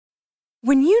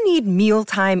When you need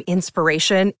mealtime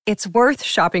inspiration, it's worth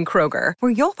shopping Kroger,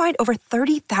 where you'll find over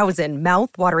 30,000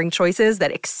 mouth-watering choices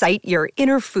that excite your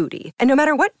inner foodie. And no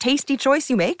matter what tasty choice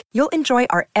you make, you'll enjoy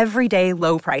our everyday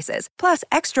low prices, plus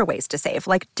extra ways to save,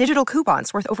 like digital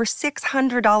coupons worth over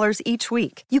 $600 each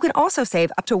week. You can also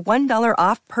save up to $1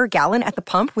 off per gallon at the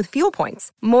pump with fuel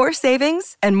points. More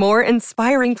savings and more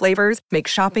inspiring flavors make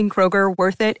shopping Kroger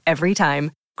worth it every time.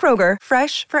 Kroger,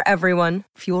 fresh for everyone.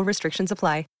 Fuel restrictions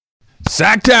apply.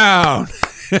 Sacktown!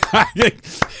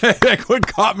 That one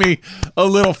caught me a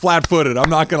little flat-footed. I'm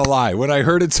not going to lie. When I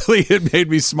heard it, it made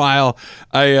me smile.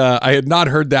 I had not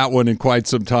heard that one in quite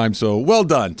some time, so well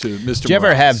done to Mr. Did you ever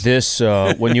Morales. have this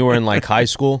when you were in like high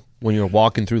school, when you were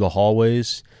walking through the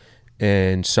hallways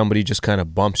and somebody just kind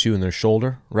of bumps you in their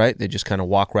shoulder, right? They just kind of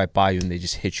walk right by you and they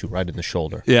just hit you right in the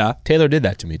shoulder. Yeah. Taylor did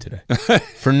that to me today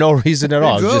for no reason at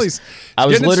all. I was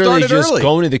getting literally started just early.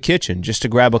 going to the kitchen just to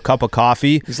grab a cup of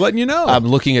coffee. He's letting you know. I'm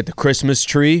looking at the Christmas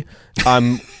tree.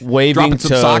 I'm waving Dropping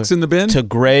some socks in the bin? to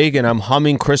Greg, and I'm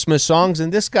humming Christmas songs,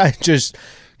 and this guy just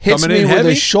hits Coming me in with heavy?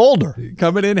 his shoulder.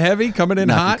 Coming in heavy, coming in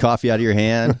Knock hot. your coffee out of your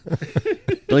hand.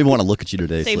 Don't even want to look at you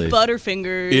today, Say Slee.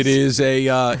 Butterfingers. It is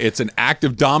it's an act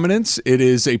of dominance. It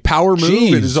is a power move.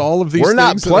 Jeez, It is all of these we're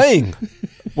not things. playing.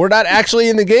 We're not actually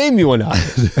in the game, you and I.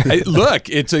 Hey, look,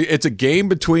 it's a game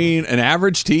between an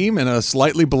average team and a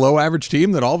slightly below average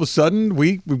team that all of a sudden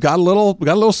we've got a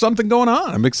little something going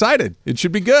on. I'm excited. It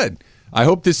should be good. I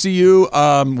hope to see you.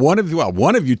 One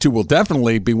of you two will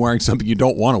definitely be wearing something you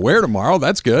don't want to wear tomorrow.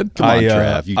 That's good. Come on,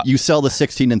 Trav. You sell the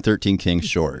 16 and 13 Kings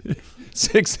short.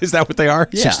 6, is that what they are?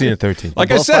 Yeah. 16 and 13. Like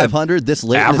Above I said, 500 this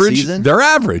late in the average. season? They're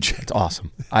average. It's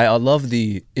awesome. I love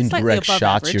the indirect above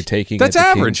shots average. you're taking. That's at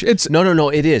the average. Kings. It's no.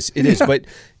 It is. But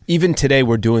even today,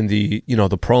 we're doing the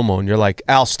promo, and you're like,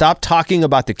 Al, stop talking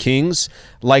about the Kings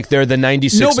like they're the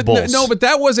 '96 Bulls. No, but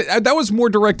that was more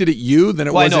directed at you than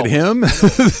it Well, I was at know. him.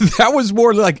 That was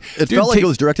more like It felt like it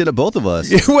was directed at both of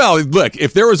us. Well, look,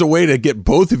 if there was a way to get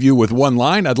both of you with one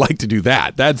line, I'd like to do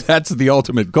that. That's the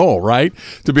ultimate goal, right?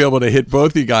 To be able to hit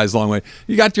both of you guys a long way.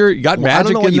 You got Well, Magic I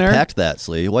don't know why in you there. packed that,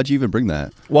 Slee. Why'd you even bring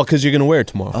that? Well, because you're going to wear it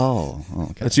tomorrow. Oh,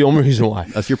 okay. That's the only reason why.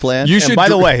 That's your plan? You And should by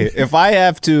the dr- way, if I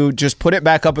have to just put it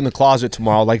back up in the closet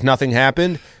tomorrow like nothing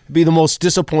happened, it'd be the most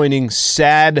disappointing,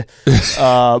 sad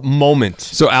moment.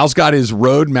 So Al's got his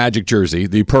road Magic jersey,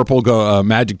 the purple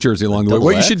Magic jersey along the way. Double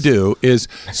What you X? should do is,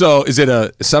 is it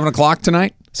a 7 o'clock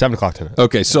tonight? 7 o'clock tonight.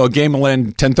 Okay, so a game will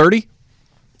end 10:30?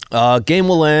 Game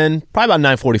will end probably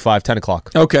about 9:45, 10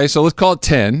 o'clock. Okay, so let's call it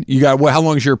 10. You got how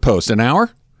long is your post? An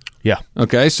hour? Yeah.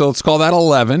 Okay, so let's call that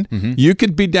 11. You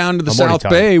could be down to the I'm already South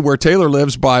tired. Bay where Taylor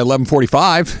lives by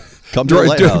 11:45. Come to the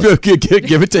lighthouse.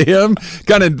 Give it to him.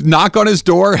 Kind of knock on his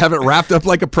door, have it wrapped up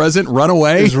like a present, run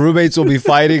away. His roommates will be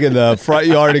fighting in the front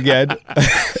yard again.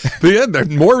 But yeah, there's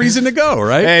more reason to go,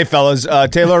 right? Hey, fellas,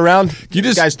 Taylor around? You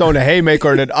just- guys throwing a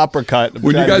haymaker and an uppercut.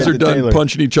 When you guys are done Taylor.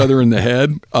 punching each other in the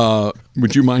head,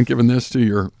 would you mind giving this to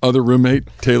your other roommate,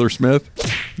 Taylor Smith?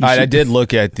 All right, I did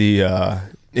look at the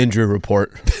injury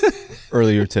report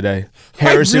earlier today.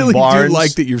 Harrison I really Barnes. do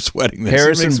like that you're sweating this. It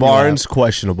Harrison makes me Barnes, laugh.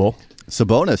 questionable.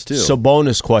 Sabonis, too.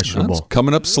 Sabonis, questionable. That's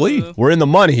coming up sleeve. We're in the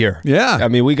money here. Yeah. I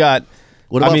mean, we got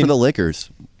What about for the Lakers?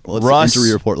 What's Russ- the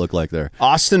injury report look like there?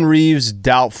 Austin Reeves,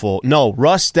 doubtful. No,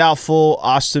 Russ, doubtful.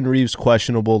 Austin Reeves,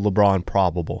 questionable. LeBron,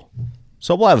 probable.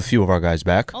 So we'll have a few of our guys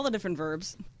back. All the different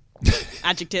verbs.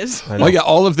 Adjectives. Oh yeah,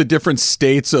 all of the different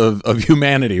states of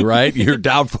humanity, right? You're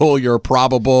doubtful, you're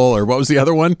probable, or what was the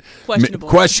other one? Questionable.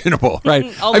 Questionable, right?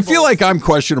 All I the feel bulls. like I'm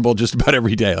questionable just about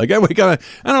every day. Like I wake up,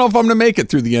 I don't know if I'm going to make it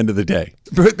through the end of the day.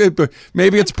 But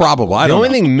maybe it's probable. I The don't only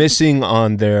know. thing missing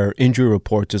on their injury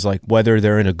reports is like whether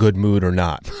they're in a good mood or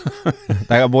not. Like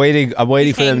I'm waiting for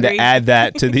them to Angry. add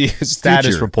that to the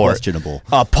status Future, report. questionable.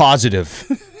 Positive.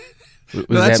 What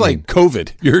No, does that's that like mean?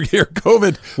 COVID. You're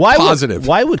COVID positive.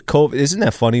 Why would COVID? Isn't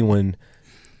that funny when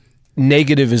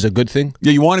negative is a good thing?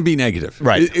 Yeah, you want to be negative.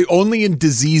 Right. Only in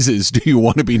diseases do you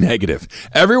want to be negative.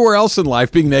 Everywhere else in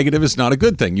life, being negative is not a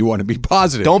good thing. You want to be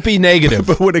positive. Don't be negative.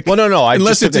 But when it- well, no. I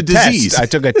unless just it's took a test. disease. I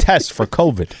took a test for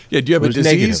COVID. Yeah, do you have It a was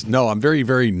disease? negative. No, I'm very,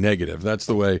 very negative. That's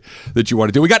the way that you want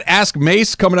to do. We got Ask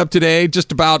Mace coming up today,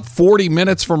 just about 40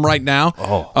 minutes from right now.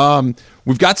 Oh.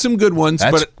 We've got some good ones,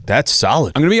 but That's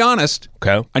solid. I'm going to be honest.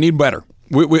 Okay. I need better.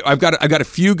 I've got a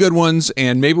few good ones,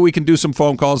 and maybe we can do some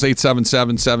phone calls,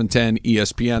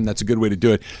 877-710-ESPN. That's a good way to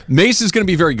do it. Mace is going to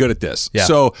be very good at this. Yeah.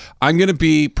 So I'm going to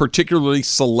be particularly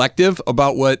selective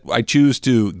about what I choose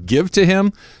to give to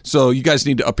him. So you guys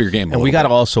need to up your game a And little we got to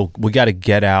bit. also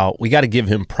give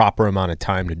him proper amount of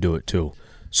time to do it too.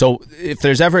 So if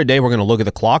there's ever a day we're going to look at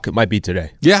the clock, it might be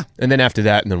today. Yeah. And then after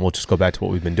that, and then we'll just go back to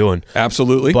what we've been doing.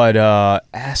 Absolutely. But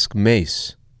Ask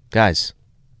Mace. Guys,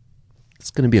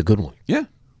 it's going to be a good one. Yeah.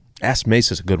 Ask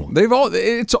Mace is a good one.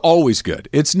 It's always good.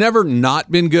 It's never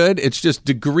not been good. It's just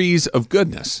degrees of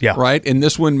goodness. Yeah. Right? And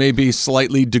this one may be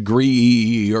slightly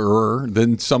degreeier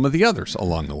than some of the others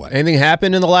along the way. Anything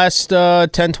happened in the last 10,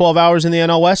 12 hours in the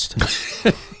NL West?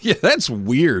 Yeah, that's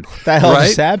weird. What the hell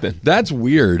just happened? That's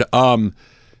weird.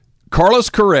 Carlos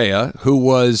Correa, who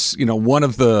was, one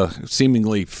of the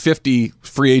seemingly 50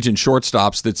 free agent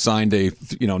shortstops that signed a,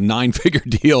 9-figure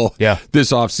deal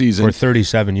this offseason. For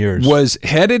 37 years. Was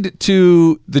headed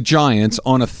to the Giants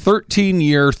on a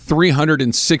 13-year,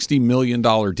 $360 million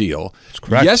deal. That's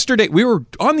correct. Yesterday, we were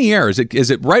on the air. Is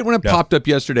it right when it popped up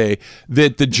yesterday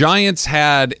that the Giants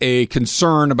had a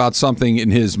concern about something in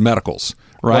his medicals?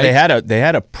 Right. Well, they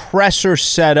had a presser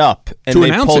set up, and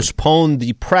they postponed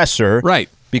the presser. Right.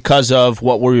 Because of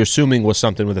what we're assuming was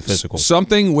something with a physical.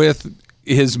 Something with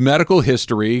his medical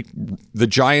history. The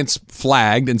Giants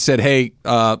flagged and said, hey,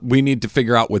 we need to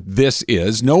figure out what this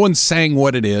is. No one's saying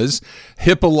what it is.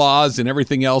 HIPAA laws and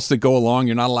everything else that go along.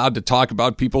 You're not allowed to talk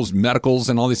about people's medicals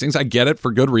and all these things. I get it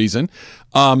for good reason.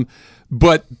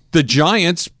 But the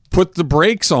Giants put the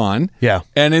brakes on. Yeah.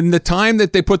 And in the time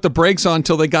that they put the brakes on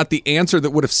till they got the answer that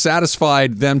would have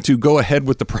satisfied them to go ahead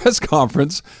with the press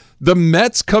conference, the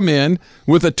Mets come in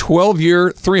with a 12-year,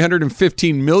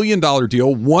 $315 million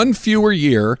deal, one fewer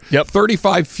year,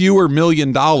 $35 fewer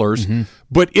million dollars,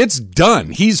 but it's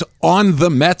done. He's on the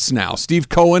Mets now. Steve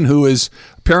Cohen, who is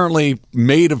apparently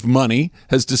made of money,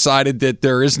 has decided that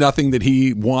there is nothing that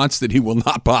he wants that he will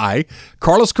not buy.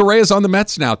 Carlos Correa is on the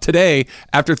Mets now today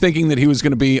after thinking that he was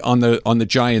going to be on the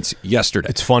Giants yesterday.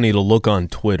 It's funny to look on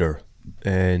Twitter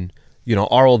and,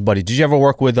 our old buddy. Did you ever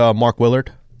work with Mark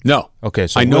Willard? No. Okay,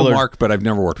 so I know Willard, Mark, but I've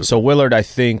never worked with him. So Willard, I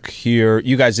think here,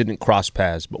 you guys didn't cross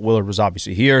paths, but Willard was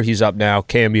obviously here. He's up now,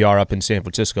 KMBR up in San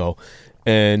Francisco.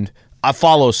 And I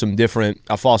follow some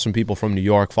people from New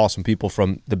York, follow some people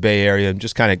from the Bay Area, and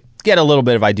just kind of get a little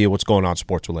bit of idea what's going on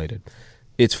sports related.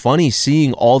 It's funny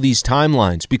seeing all these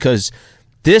timelines because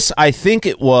this, I think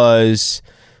it was,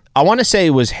 I want to say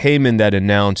it was Heyman that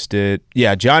announced it.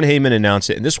 Yeah, John Heyman announced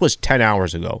it, and this was 10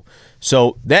 hours ago.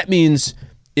 So that means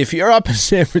if you're up in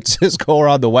San Francisco or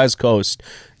on the West Coast,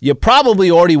 you probably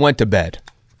already went to bed,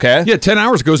 okay? Yeah, 10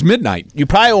 hours goes midnight. You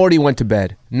probably already went to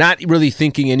bed, not really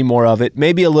thinking any more of it.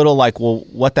 Maybe a little like, well,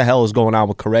 what the hell is going on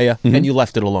with Correa? And you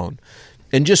left it alone.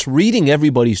 And just reading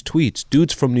everybody's tweets,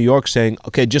 dudes from New York saying,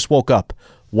 okay, just woke up.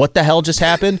 What the hell just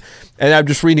happened? And I'm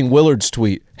just reading Willard's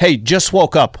tweet. Hey, just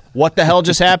woke up. What the hell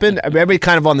just happened? Everybody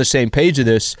kind of on the same page of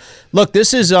this. Look,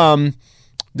 this is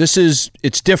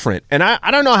it's different. And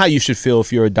I don't know how you should feel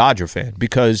if you're a Dodger fan,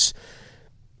 because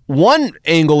one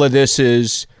angle of this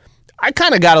is I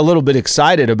kind of got a little bit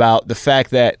excited about the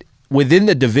fact that within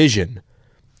the division,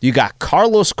 you got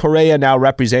Carlos Correa now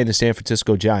representing the San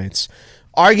Francisco Giants,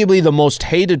 arguably the most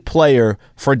hated player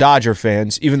for Dodger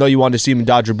fans, even though you wanted to see him in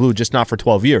Dodger blue, just not for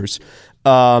 12 years.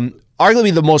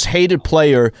 Arguably the most hated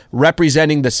player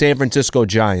representing the San Francisco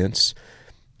Giants.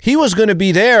 He was going to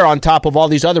be there on top of all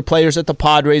these other players that the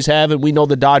Padres have, and we know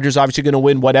the Dodgers obviously going to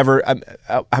win whatever,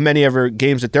 how many ever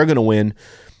games that they're going to win.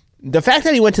 The fact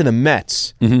that he went to the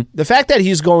Mets, the fact that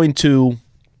he's going to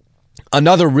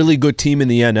another really good team in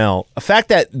the NL, the fact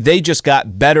that they just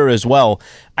got better as well,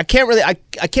 I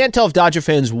can't tell if Dodger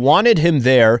fans wanted him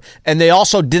there, and they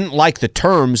also didn't like the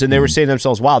terms, and they were saying to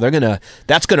themselves, wow,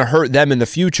 that's going to hurt them in the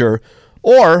future,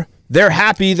 or they're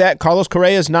happy that Carlos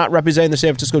Correa is not representing the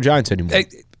San Francisco Giants anymore.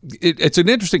 It's an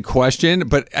interesting question,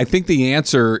 but I think the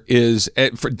answer is,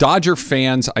 for Dodger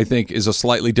fans, I think, is a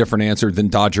slightly different answer than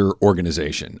Dodger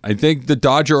organization. I think the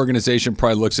Dodger organization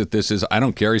probably looks at this as, I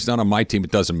don't care, he's not on my team,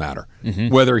 it doesn't matter.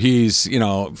 Whether he's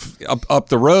up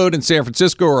the road in San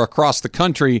Francisco or across the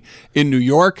country in New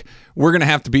York, we're going to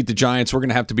have to beat the Giants. We're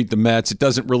going to have to beat the Mets. It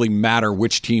doesn't really matter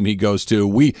which team he goes to.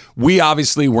 We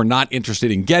obviously were not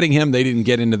interested in getting him. They didn't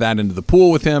get into the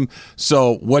pool with him.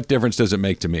 So what difference does it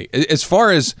make to me? As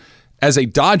far as a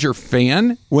Dodger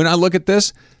fan, when I look at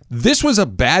this was a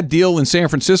bad deal in San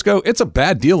Francisco. It's a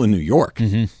bad deal in New York.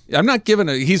 I'm not giving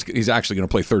he's actually going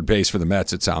to play third base for the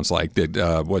Mets, it sounds like.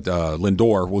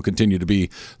 Lindor will continue to be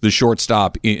the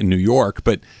shortstop in New York.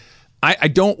 But I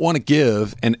don't want to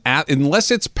give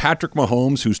unless it's Patrick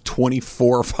Mahomes, who's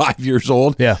 24 or 5 years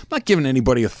old. Yeah. I'm not giving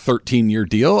anybody a 13-year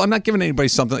deal. I'm not giving anybody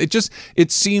something.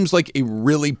 It seems like a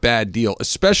really bad deal,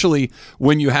 especially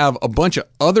when you have a bunch of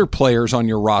other players on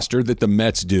your roster that the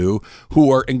Mets do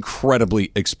who are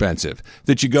incredibly expensive.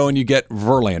 That you go and you get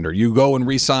Verlander, you go and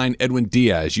re-sign Edwin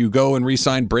Diaz, you go and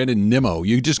re-sign Brandon Nimmo.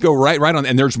 You just go right on,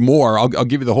 and there's more. I'll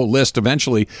give you the whole list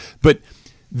eventually. But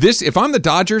if I'm the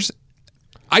Dodgers,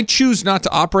 I choose not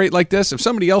to operate like this. If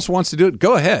somebody else wants to do it,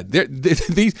 go ahead.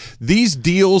 These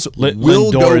deals will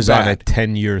go bad. On a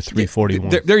 10-year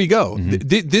 $341. There you go.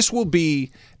 This will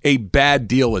be a bad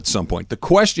deal at some point. The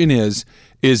question is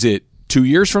it 2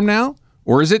 years from now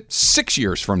or is it 6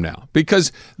 years from now?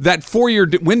 Because that 4-year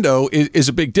window is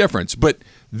a big difference. But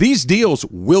these deals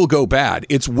will go bad.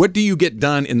 It's what do you get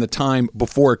done in the time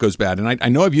before it goes bad? And I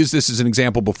know I've used this as an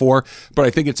example before, but I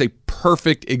think it's a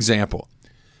perfect example.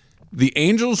 The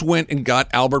Angels went and got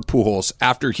Albert Pujols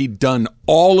after he'd done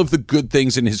all of the good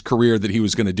things in his career that he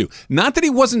was going to do. Not that he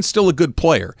wasn't still a good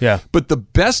player, but the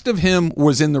best of him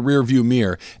was in the rearview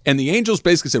mirror. And the Angels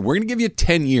basically said, we're going to give you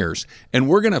 10 years, and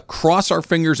we're going to cross our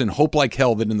fingers and hope like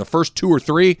hell that in the first 2 or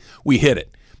 3, we hit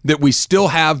it. That we still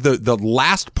have the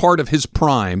last part of his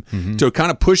prime to kind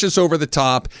of push us over the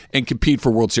top and compete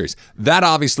for World Series. That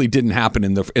obviously didn't happen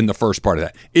in the first part of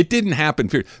that. It didn't happen,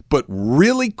 but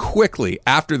really quickly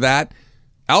after that,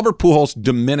 Albert Pujols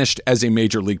diminished as a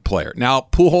major league player. Now,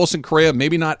 Pujols and Correa,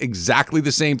 maybe not exactly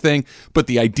the same thing, but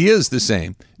the idea is the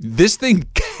same. This thing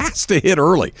has to hit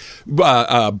early.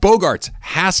 Bogarts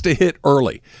has to hit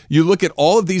early. You look at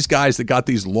all of these guys that got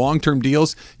these long-term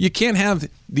deals, you can't have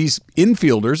these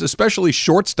infielders, especially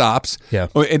shortstops,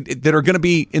 that are going to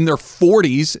be in their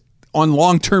 40s on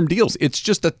long-term deals. It's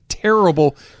just a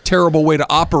terrible, terrible way to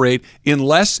operate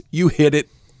unless you hit it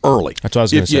early. That's what I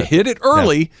was going to say. If you hit it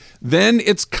early, then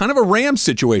it's kind of a Rams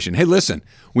situation. Hey, listen,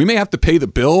 we may have to pay the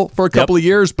bill for a couple of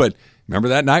years, but remember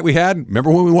that night we had?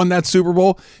 Remember when we won that Super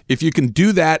Bowl? If you can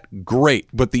do that, great.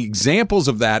 But the examples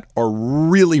of that are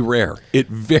really rare. It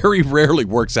very rarely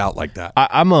works out like that.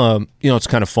 It's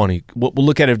kind of funny. We'll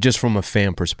look at it just from a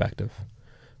fan perspective.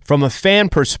 From a fan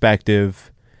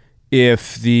perspective,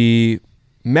 if the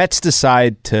Mets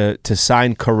decide to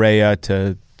sign Correa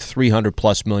to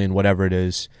 $300+ million, whatever it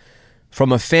is,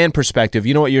 from a fan perspective,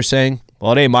 you know what you're saying?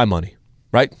 Well, it ain't my money,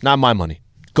 right? Not my money.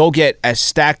 Go get as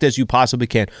stacked as you possibly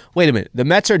can. Wait a minute. The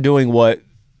Mets are doing what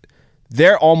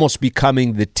they're almost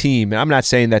becoming the team. And I'm not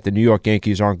saying that the New York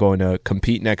Yankees aren't going to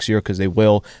compete next year because they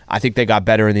will. I think they got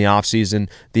better in the offseason.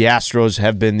 The Astros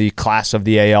have been the class of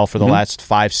the AL for the last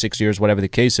 5-6 years, whatever the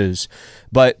case is.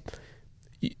 But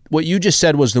what you just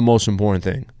said was the most important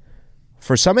thing.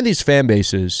 For some of these fan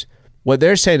bases, what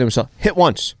they're saying to themselves, hit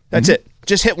once. That's it.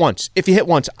 Just hit once. If you hit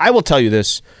once, I will tell you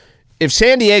this. If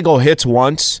San Diego hits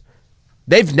once,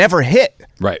 they've never hit.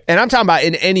 Right. And I'm talking about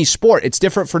in any sport. It's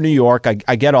different for New York.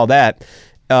 I get all that.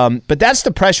 But that's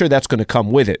the pressure that's going to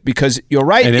come with it because you're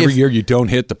right. And every year you don't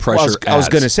hit, the pressure I was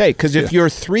going to say, because if you're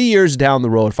 3 years down the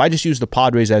road, if I just use the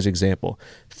Padres as example,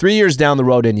 3 years down the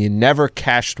road and you never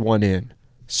cashed one in,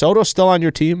 Soto's still on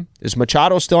your team? Is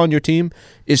Machado still on your team?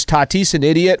 Is Tatis an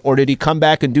idiot, or did he come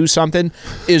back and do something?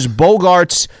 Is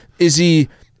Bogarts, is he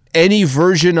any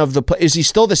version of the is he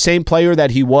still the same player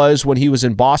that he was when he was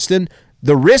in Boston?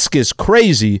 The risk is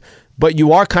crazy, but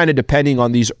you are kind of depending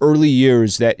on these early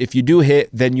years that if you do hit,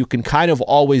 then you can kind of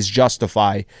always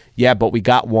justify, but we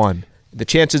got one. The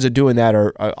chances of doing that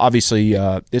are obviously,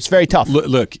 it's very tough.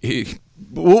 Look,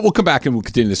 we'll come back and we'll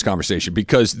continue this conversation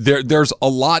because there's a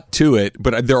lot to it,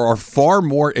 but there are far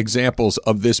more examples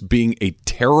of this being a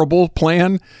terrible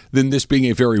plan than this being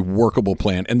a very workable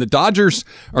plan. And the Dodgers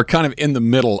are kind of in the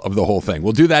middle of the whole thing.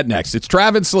 We'll do that next. It's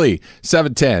Travis Lee,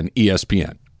 710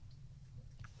 ESPN.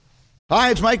 Hi,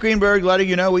 it's Mike Greenberg letting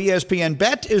you know ESPN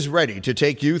Bet is ready to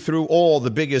take you through all the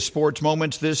biggest sports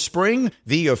moments this spring.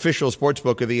 The official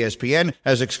sportsbook of ESPN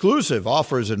has exclusive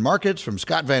offers and markets from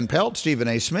Scott Van Pelt, Stephen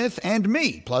A. Smith, and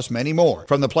me, plus many more.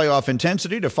 From the playoff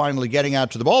intensity to finally getting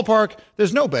out to the ballpark,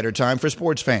 there's no better time for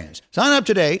sports fans. Sign up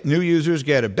today. New users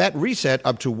get a bet reset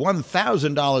up to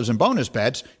 $1,000 in bonus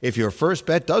bets if your first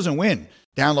bet doesn't win.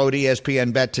 Download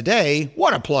ESPN Bet today.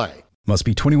 What a play. Must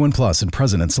be 21 plus and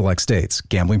present in select states.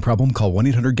 Gambling problem? Call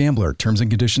 1-800-GAMBLER. Terms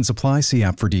and conditions apply. See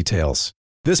app for details.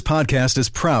 This podcast is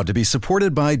proud to be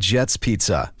supported by Jets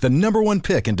Pizza, the #1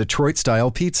 pick in Detroit-style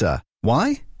pizza.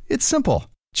 Why? It's simple.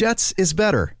 Jets is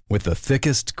better. With the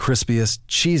thickest, crispiest,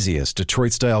 cheesiest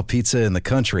Detroit-style pizza in the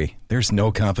country, there's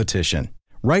no competition.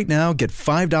 Right now, get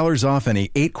 $5 off any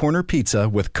 8-corner pizza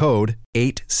with code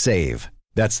 8SAVE.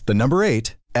 That's the number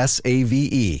 8,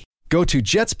 SAVE. Go to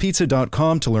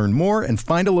jetspizza.com to learn more and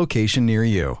find a location near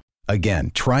you.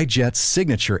 Again, try Jet's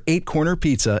signature 8-corner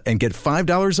pizza and get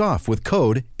 $5 off with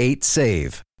code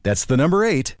 8SAVE. That's the number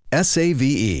 8,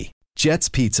 S-A-V-E. Jet's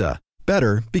Pizza.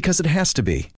 Better because it has to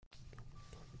be.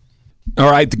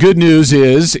 All right, the good news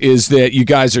is that you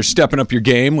guys are stepping up your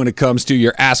game when it comes to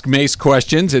your Ask Mace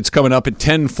questions. It's coming up at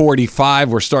 10:45.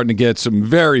 We're starting to get some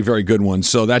very, very good ones,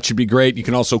 so that should be great. You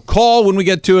can also call when we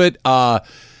get to it.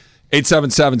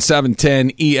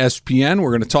 877-710-ESPN. We're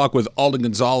going to talk with Alden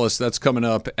Gonzalez. That's coming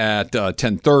up at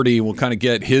 10:30. We'll kind of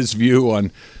get his view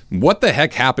on what the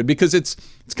heck happened, because it's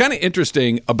kind of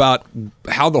interesting about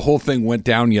how the whole thing went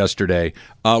down yesterday,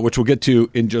 which we'll get to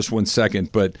in just one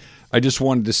second. But I just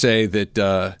wanted to say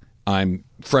that I'm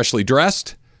freshly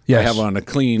dressed. Yes. I have on a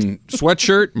clean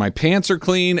sweatshirt. My pants are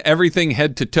clean. Everything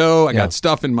head to toe. I got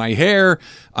stuff in my hair.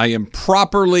 I am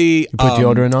properly. You put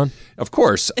deodorant on? Of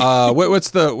course. What's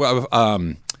the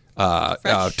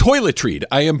toiletried?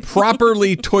 I am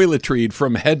properly toiletried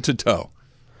from head to toe.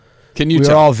 Can you tell?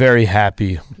 We're all very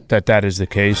happy that is the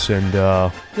case. And,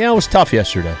 it was tough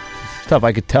yesterday. It's tough.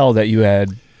 I could tell that you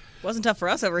had... Wasn't tough for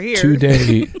us over here.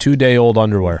 2-day old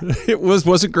underwear. It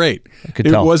wasn't great. I could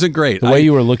tell. It wasn't great. The way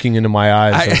you were looking into my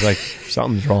eyes, I was like,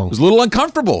 something's wrong. It was a little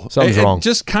uncomfortable. Something's wrong.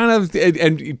 Just kind of,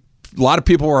 and a lot of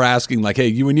people were asking, like,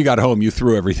 hey, when you got home, you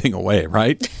threw everything away,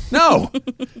 right? No.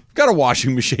 Got a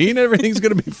washing machine. Everything's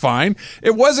going to be fine.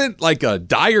 It wasn't like a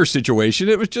dire situation.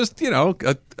 It was just,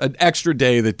 an extra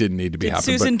day that didn't need to be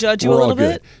happening. Did Susan judge you a little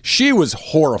bit? She was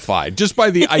horrified just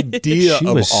by the idea of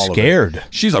all of it. She was scared.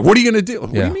 She's like, what are you going to do?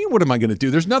 What do you mean, what am I going to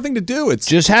do? There's nothing to do. It's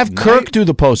just have Kirk do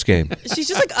the post game. She's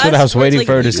just like us. I was waiting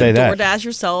for her to say that. You could DoorDash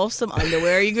yourself some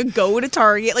underwear. You could go to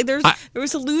Target. Like, there were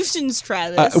solutions,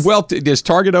 Travis. Does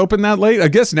Target open that late? I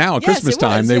guess now at Christmas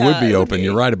time they would be open.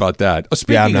 You're right about that.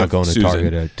 I'm not going to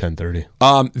Target at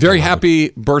 10:30. Very happy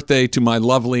birthday to my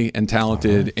lovely and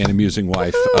talented and amusing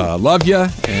wife. Love you,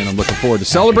 and I'm looking forward to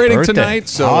celebrating tonight.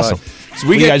 So, awesome. So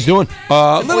what are you guys doing?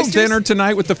 Little dinner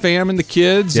tonight with the fam and the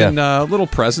kids, and little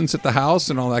presents at the house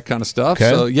and all that kind of stuff.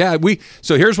 Okay.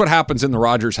 So here's what happens in the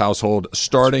Rogers household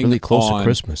starting really close to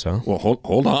Christmas, huh? Well,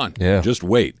 hold on. Yeah. Just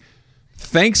wait.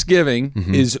 Thanksgiving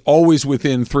is always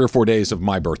within 3 or 4 days of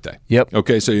my birthday. Yep.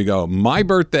 Okay, so you go, my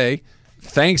birthday,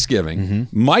 Thanksgiving.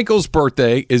 Michael's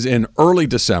birthday is in early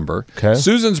December. Okay.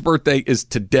 Susan's birthday is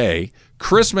today.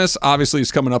 Christmas, obviously,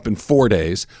 is coming up in 4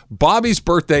 days. Bobby's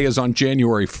birthday is on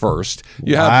January 1st.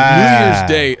 You have New Year's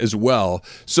Day as well.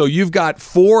 So you've got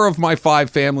 4 of my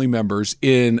 5 family members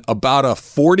in about a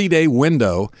 40-day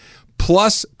window,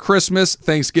 plus Christmas,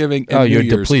 Thanksgiving, and New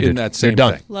Year's in that same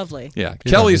thing. Lovely. Yeah.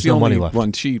 Kelly's the only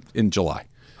one. She in July.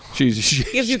 She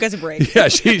gives you guys a break. Yeah,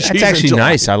 she's actually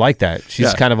nice. I like that.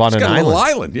 She's kind of on an island. A little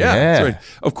island. Yeah. That's right.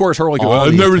 Of course, her like,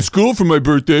 I'm never in school for my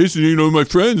birthday, so my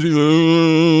friends.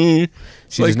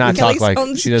 She does not talk like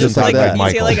she doesn't talk like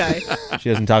Michael. She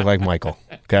doesn't talk like Michael.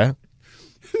 Okay.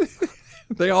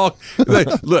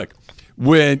 Look.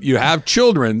 When you have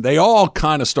children, they all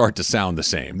kind of start to sound the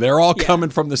same. They're all coming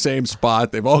from the same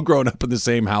spot. They've all grown up in the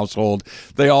same household.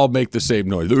 They all make the same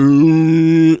noise.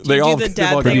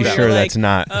 Pretty sure that's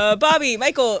not. Bobby,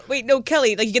 Michael, wait, no,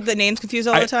 Kelly. Like, you get the names confused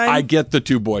all the time? I get the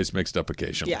 2 boys mixed up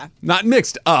occasionally. Yeah. Not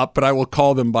mixed up, but I will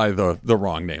call them by the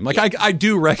wrong name. Like, I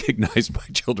do recognize my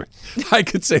children. I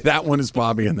could say that one is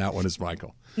Bobby and that one is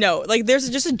Michael. No, like there's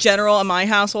just a general in my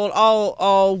household,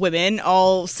 all women,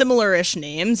 all similar-ish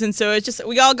names, and so it's just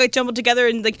we all get jumbled together,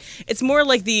 and like it's more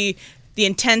like the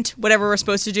intent, whatever we're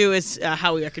supposed to do, is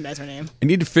how we recognize our name. I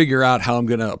need to figure out how I'm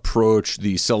going to approach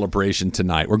the celebration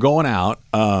tonight. We're going out,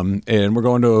 and we're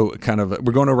going to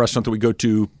a restaurant that we go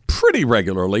to pretty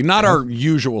regularly, not our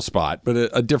usual spot, but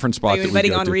a different spot. Are you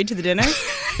inviting on Reed to the dinner?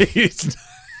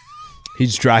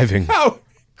 He's driving. How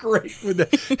great with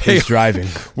that? He's driving.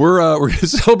 We're going to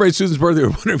celebrate Susan's birthday. I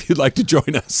wonder if you'd like to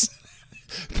join us.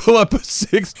 Pull up a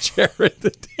 6th chair at the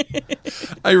table.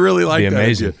 I really like that.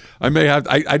 Amazing. I may have.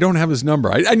 I don't have his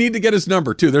number. I need to get his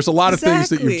number too. There's a lot of things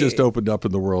that you've just opened up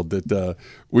in the world that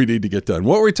we need to get done.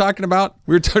 What were we talking about?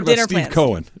 We were talking about Steve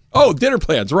Cohen. Oh, dinner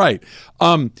plans. Right.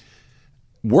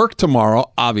 Work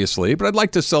tomorrow, obviously, but I'd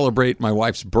like to celebrate my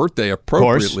wife's birthday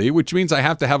appropriately, which means I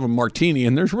have to have a martini,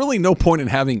 and there's really no point in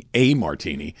having a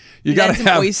martini. You got to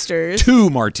have oysters.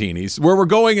 2 martinis. Where we're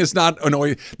going is not an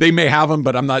oyster. They may have them,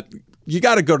 but I'm not. You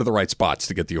got to go to the right spots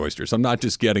to get the oysters. I'm not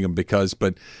just getting them because,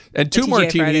 and 2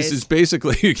 martinis is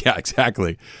basically, yeah,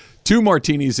 exactly. 2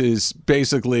 martinis is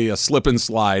basically a slip and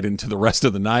slide into the rest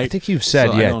of the night. I think you've said,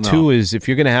 2 is if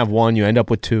you're going to have 1, you end up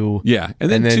with 2. Yeah.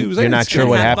 And then 2, you're not sure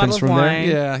what happens from there.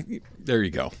 Yeah. There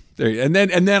you go. And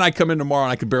then I come in tomorrow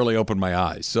and I can barely open my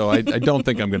eyes. So I don't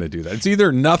think I'm going to do that. It's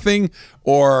either nothing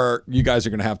or you guys are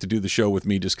going to have to do the show with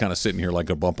me just kind of sitting here like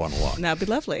a bump on a log. That'd be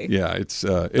lovely. Yeah, it's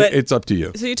up to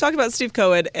you. So you talked about Steve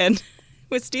Cohen, and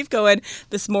with Steve Cohen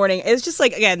this morning, it's just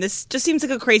like, again, this just seems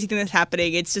like a crazy thing that's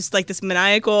happening. It's just like this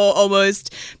maniacal,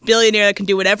 almost billionaire that can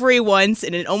do whatever he wants,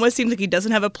 and it almost seems like he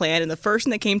doesn't have a plan. And the first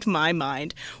thing that came to my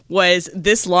mind was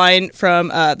this line from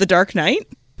The Dark Knight.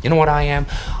 You know what I am?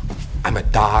 I'm a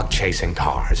dog chasing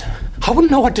cars. I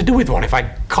wouldn't know what to do with one if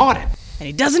I caught it. And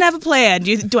he doesn't have a plan.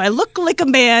 Do I look like a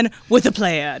man with a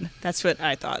plan? That's what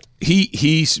I thought.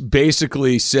 He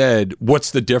basically said,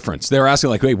 "What's the difference?" They're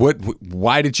asking like, "Wait,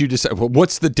 why did you decide?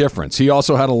 What's the difference?" He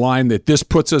also had a line that this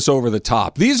puts us over the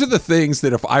top. These are the things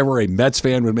that if I were a Mets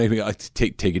fan would make me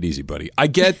take it easy, buddy. I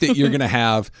get that you're going to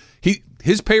have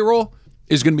his payroll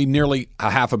is going to be nearly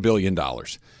 $500 million.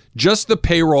 Just the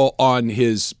payroll on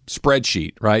his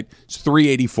spreadsheet, right? It's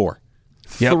 384.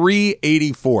 Yep.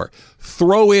 384.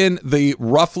 Throw in the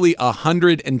roughly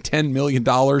 $110 million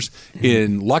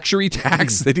in luxury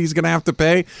tax that he's going to have to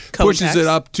pay, pushes it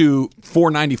up to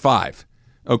 495.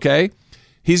 Okay?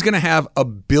 He's going to have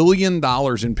 $1 billion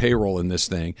in payroll in this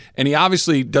thing, and he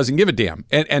obviously doesn't give a damn.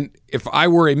 And if I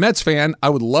were a Mets fan, I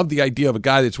would love the idea of a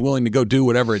guy that's willing to go do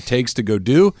whatever it takes to go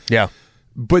do. Yeah.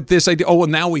 But this idea, well,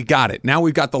 now we got it. Now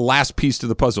we've got the last piece to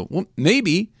the puzzle. Well,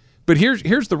 maybe, but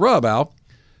here's the rub, Al.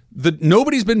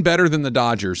 Nobody's been better than the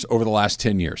Dodgers over the last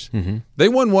 10 years. Mm-hmm. They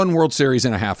won one World Series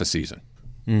in a half a season.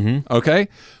 Mm-hmm. Okay?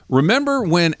 Remember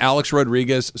when Alex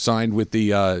Rodriguez signed with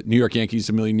the New York Yankees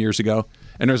a million years ago?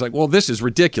 And it was like, well, this is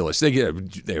ridiculous. They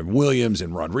have Williams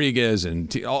and Rodriguez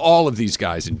and all of these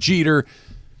guys and Jeter,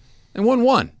 and won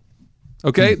one.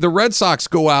 Okay, the Red Sox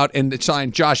go out and sign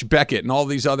Josh Beckett and all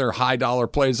these other high-dollar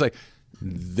players. Like,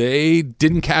 they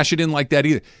didn't cash it in like that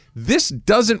either. This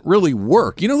doesn't really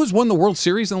work. You know who's won the World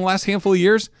Series in the last handful of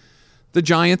years? The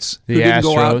Giants. The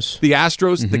Astros. The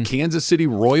Astros, the Kansas City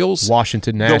Royals.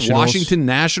 Washington Nationals. The Washington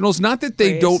Nationals. Not that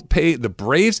they don't pay the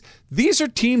Braves. These are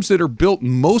teams that are built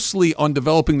mostly on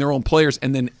developing their own players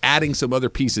and then adding some other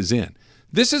pieces in.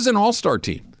 This is an all-star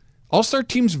team. All-star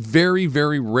teams very,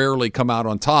 very rarely come out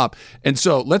on top. And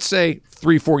so let's say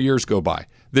 3-4 years go by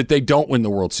that they don't win the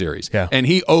World Series. Yeah. And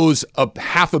he owes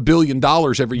 $500 million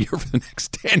every year for the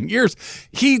next 10 years.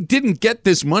 He didn't get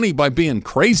this money by being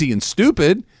crazy and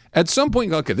stupid. At some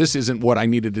point, okay, this isn't what I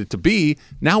needed it to be.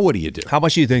 Now what do you do? How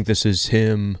much do you think this is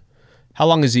him? How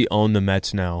long has he owned the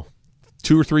Mets now?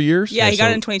 2 or 3 years? Yeah, he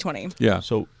got it in 2020. Yeah.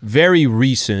 So very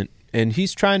recent. And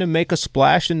he's trying to make a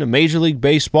splash into Major League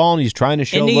Baseball, and he's trying to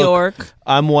show, in New York.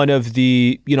 I'm one of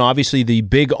the, obviously the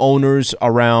big owners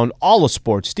around all the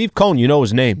sports. Steve Cohen, you know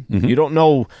his name. Mm-hmm. You don't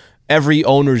know every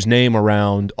owner's name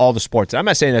around all the sports. I'm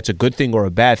not saying that's a good thing or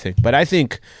a bad thing, but I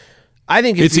think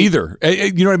it's either.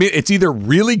 You know what I mean? It's either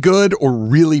really good or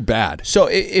really bad. So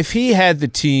if he had the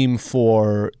team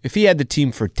for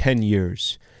 10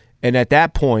 years, and at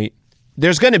that point,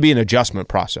 there's going to be an adjustment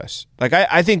process. Like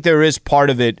I think there is part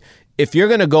of it. If you're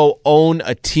going to go own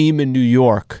a team in New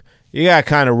York, you got to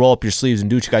kind of roll up your sleeves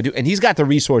and do what you got to do. And he's got the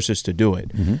resources to do it.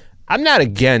 Mm-hmm. I'm not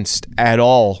against at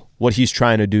all what he's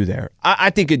trying to do there.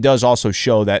 I think it does also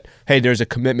show that, hey, there's a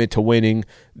commitment to winning,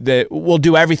 that we'll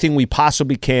do everything we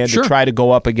possibly can to try to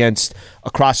go up against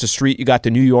across the street. You got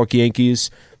the New York Yankees.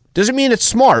 Doesn't mean it's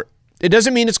smart. It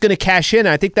doesn't mean it's going to cash in.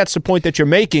 I think that's the point that you're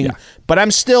making. Yeah. But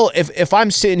I'm still, if I'm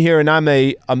sitting here and I'm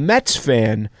a Mets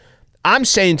fan, I'm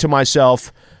saying to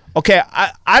myself, okay,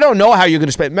 I don't know how you're going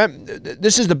to spend.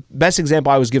 This is the best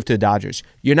example I always give to the Dodgers.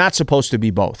 You're not supposed to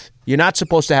be both. You're not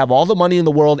supposed to have all the money in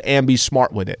the world and be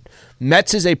smart with it.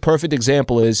 Mets is a perfect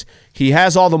example. Is he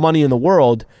has all the money in the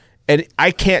world, and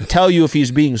I can't tell you if he's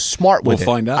being smart with it.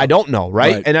 We'll find out. I don't know,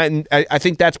 right? And I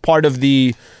think that's part of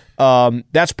the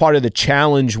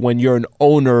challenge when you're an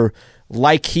owner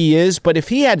like he is. But if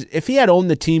he had owned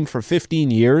the team for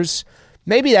 15 years.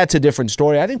 Maybe that's a different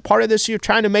story. I think part of this, you're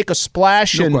trying to make a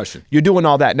splash, and you're doing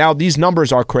all that. Now, these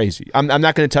numbers are crazy. I'm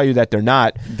not going to tell you that they're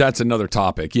not. That's another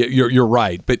topic. You're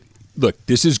right. But look,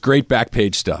 this is great back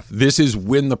page stuff. This is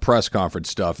win the press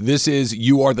conference stuff. This is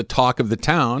you are the talk of the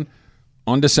town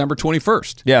on December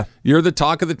 21st. Yeah. You're the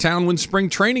talk of the town when spring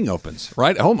training opens,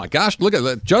 right? Oh, my gosh, look at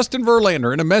that. Justin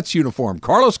Verlander in a Mets uniform.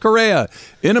 Carlos Correa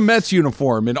in a Mets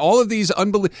uniform. And all of these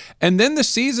unbelievable. And then the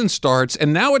season starts,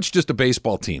 and now it's just a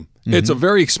baseball team. Mm-hmm. It's a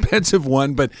very expensive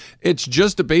one, but it's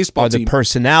just a baseball team. The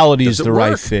personality is the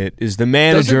right fit. Is the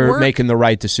manager making the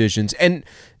right decisions? And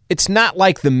it's not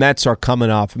like the Mets are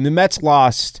coming off. I mean, the Mets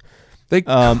lost They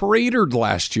cratered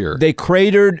last year. They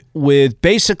cratered with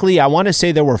basically, I want to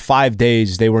say there were 5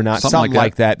 days they were not, something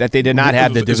like that they did not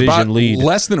have the division lead.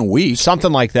 Less than a week.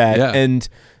 Something like that. Yeah. And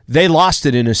they lost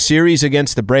it in a series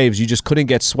against the Braves. You just couldn't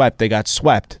get swept. They got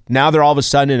swept. Now they're all of a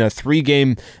sudden in a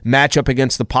 3-game matchup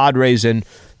against the Padres, and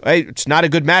hey, it's not a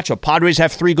good matchup. Padres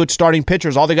have 3 good starting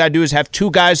pitchers. All they got to do is have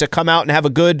 2 guys that come out and have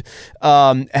a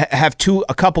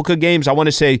couple good games. I want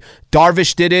to say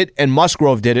Darvish did it and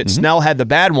Musgrove did it. Mm-hmm. Snell had the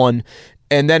bad one,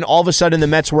 and then all of a sudden the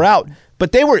Mets were out.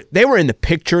 But they were in the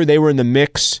picture. They were in the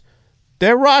mix.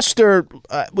 Their roster,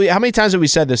 how many times have we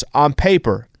said this? On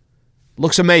paper,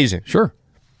 looks amazing. Sure.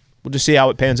 We'll just see how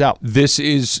it pans out.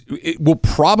 It will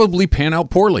probably pan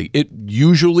out poorly. It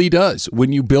usually does.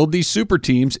 When you build these super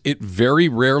teams, it very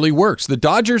rarely works. The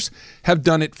Dodgers have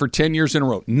done it for 10 years in a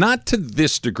row. Not to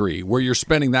this degree where you're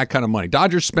spending that kind of money.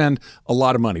 Dodgers spend a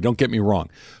lot of money, don't get me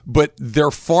wrong. But they're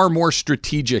far more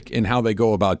strategic in how they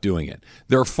go about doing it.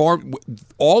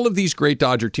 All of these great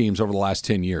Dodger teams over the last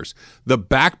 10 years, the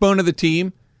backbone of the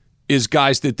team is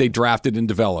guys that they drafted and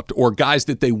developed, or guys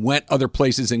that they went other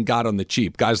places and got on the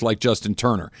cheap. Guys like Justin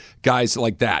Turner, guys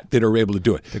like that are able to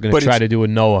do it. They're going to try to do a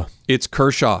Noah. It's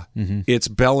Kershaw. Mm-hmm. It's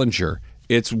Bellinger.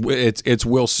 It's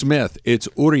Will Smith. It's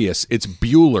Urias. It's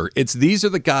Buehler. These are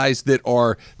the guys that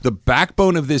are the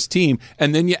backbone of this team,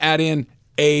 and then you add in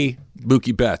a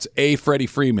Mookie Betts, a Freddie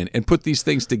Freeman, and put these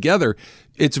things together.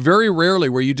 It's very rarely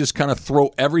where you just kind of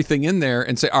throw everything in there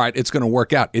and say, all right, it's going to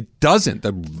work out. It doesn't.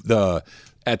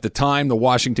 At the time, the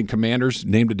Washington Commanders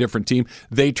named a different team.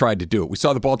 They tried to do it. We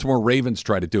saw the Baltimore Ravens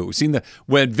try to do it. We've seen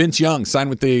when Vince Young signed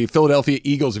with the Philadelphia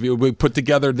Eagles. If you would put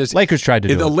together this, Lakers tried to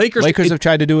do it. Lakers have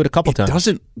tried to do it a couple times. It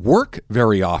doesn't work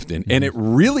very often, and it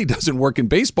really doesn't work in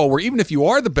baseball. Where even if you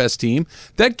are the best team,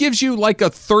 that gives you like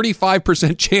a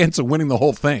 35% chance of winning the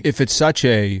whole thing. If it's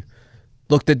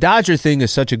look, the Dodger thing is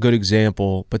such a good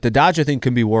example, but the Dodger thing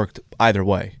can be worked either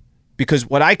way. Because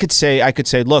what I could say,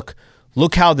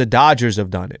 look how the Dodgers have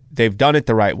done it. They've done it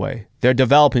the right way. They're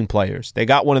developing players. They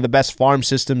got one of the best farm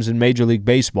systems in Major League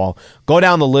Baseball. Go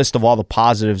down the list of all the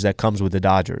positives that comes with the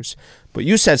Dodgers. But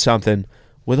you said something.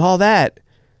 With all that,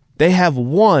 they have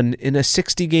won in a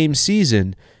 60-game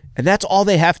season, and that's all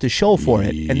they have to show for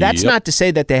it. And that's not to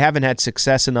say that they haven't had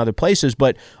success in other places,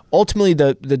 but ultimately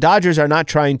the Dodgers are not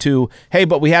trying to, hey,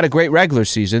 but we had a great regular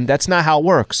season. That's not how it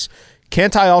works.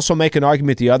 Can't I also make an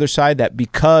argument the other side that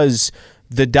because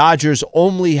the Dodgers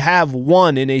only have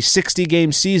won in a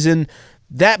 60-game season,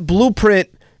 that blueprint,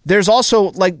 there's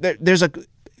also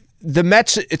the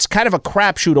Mets, it's kind of a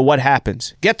crapshoot of what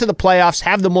happens. Get to the playoffs,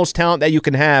 have the most talent that you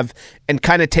can have, and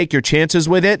kind of take your chances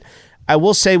with it. I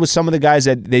will say with some of the guys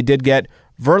that they did get,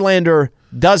 Verlander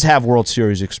does have World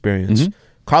Series experience. Mm-hmm.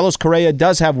 Carlos Correa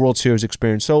does have World Series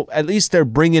experience. So at least they're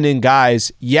bringing in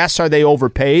guys. Yes, are they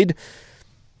overpaid?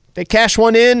 They cash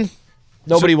one in.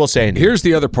 Nobody will say anything. Here's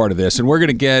the other part of this, and we're going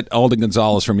to get Alden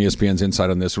Gonzalez from ESPN's Insight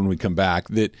on this when we come back.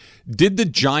 Did the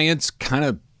Giants kind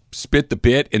of spit the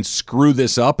bit and screw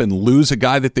this up and lose a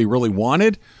guy that they really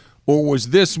wanted? Or was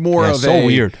this more of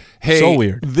weird. Hey, so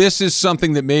weird. This is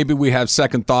something that maybe we have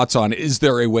second thoughts on. Is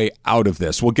there a way out of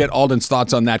this? We'll get Alden's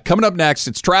thoughts on that. Coming up next,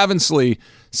 it's Travis Lee,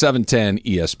 710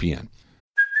 ESPN.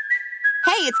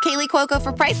 Hey, it's Kaylee Cuoco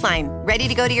for Priceline. Ready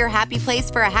to go to your happy place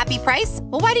for a happy price?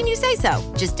 Well, why didn't you say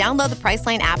so? Just download the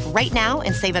Priceline app right now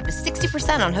and save up to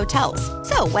 60% on hotels.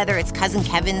 So whether it's Cousin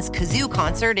Kevin's Kazoo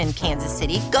Concert in Kansas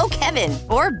City, go Kevin,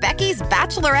 or Becky's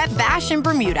Bachelorette Bash in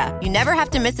Bermuda, you never have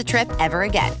to miss a trip ever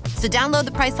again. So download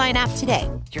the Priceline app today.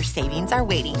 Your savings are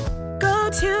waiting. Go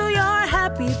to your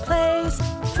happy place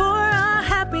for a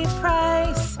happy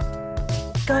price.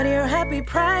 Go to your happy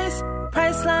price,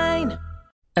 Priceline.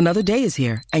 Another day is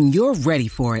here, and you're ready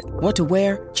for it. What to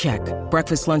wear? Check.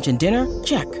 Breakfast, lunch, and dinner?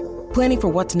 Check. Planning for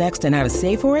what's next and how to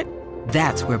save for it?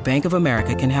 That's where Bank of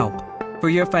America can help. For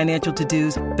your financial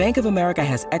to-dos, Bank of America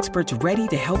has experts ready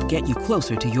to help get you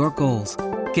closer to your goals.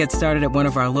 Get started at one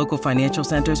of our local financial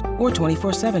centers or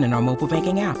 24/7 in our mobile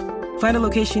banking app. Find a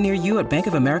location near you at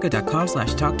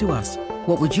bankofamerica.com/talktous.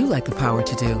 What would you like the power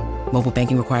to do? Mobile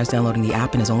banking requires downloading the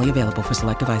app and is only available for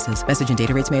select devices. Message and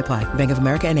data rates may apply. Bank of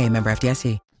America N.A., member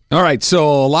FDIC. All right, so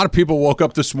a lot of people woke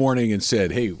up this morning and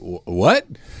said, hey, what?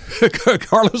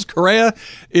 Carlos Correa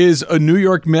is a New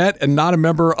York Met and not a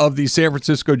member of the San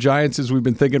Francisco Giants, as we've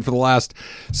been thinking for the last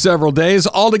several days.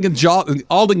 Alden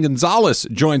Gonzalez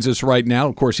joins us right now.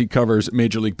 Of course, he covers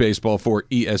Major League Baseball for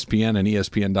ESPN and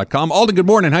ESPN.com. Alden, good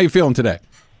morning. How are you feeling today?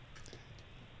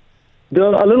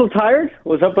 Doing a little tired.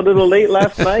 Was up a little late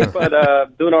last night,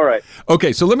 but doing all right.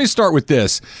 Okay, so let me start with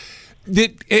this.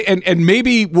 And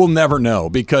maybe we'll never know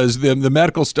because the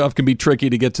medical stuff can be tricky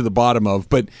to get to the bottom of,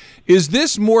 but is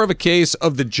this more of a case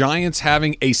of the Giants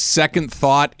having a second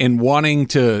thought and wanting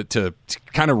to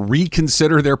kind of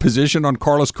reconsider their position on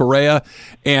Carlos Correa,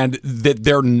 and that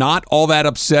they're not all that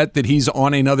upset that he's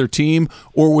on another team?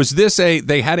 Or was this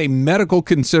they had a medical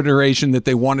consideration that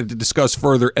they wanted to discuss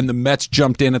further and the Mets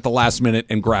jumped in at the last minute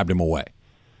and grabbed him away?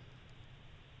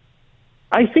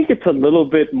 I think it's a little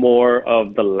bit more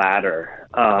of the latter.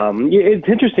 It's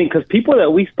interesting because people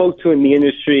that we spoke to in the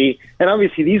industry, and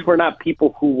obviously these were not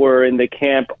people who were in the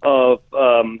camp of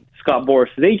Scott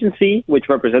Boras' agency, which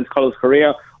represents Carlos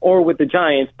Correa, or with the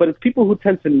Giants, but it's people who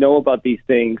tend to know about these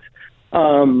things.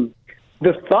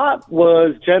 The thought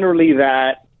was generally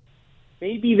that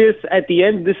maybe at the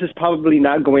end, this is probably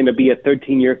not going to be a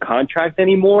 13-year contract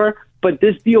anymore, but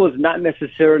this deal is not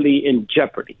necessarily in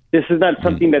jeopardy. This is not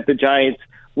something that the Giants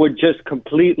would just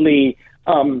completely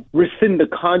rescind the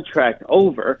contract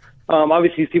over.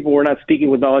 Obviously, these people were not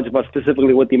speaking with knowledge about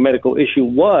specifically what the medical issue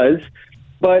was.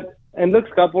 And look,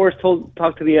 Scott Boras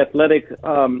talked to The Athletic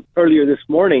earlier this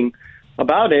morning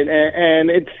about it, and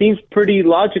it seems pretty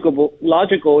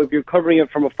logical if you're covering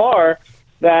it from afar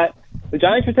that the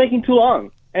Giants are taking too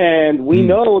long. And we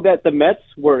know that the Mets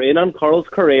were in on Carlos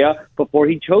Correa before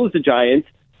he chose the Giants.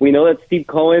 We know that Steve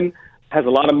Cohen has a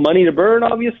lot of money to burn,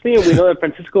 obviously, and we know that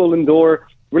Francisco Lindor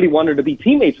really wanted to be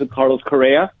teammates with Carlos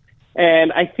Correa.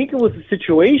 And I think it was a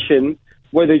situation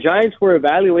where the Giants were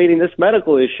evaluating this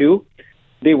medical issue.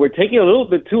 They were taking a little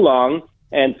bit too long,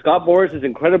 and Scott Boras is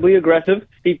incredibly aggressive.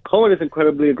 Steve Cohen is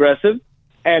incredibly aggressive.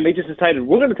 And they just decided,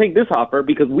 we're going to take this offer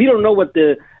because we don't know what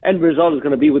the end result is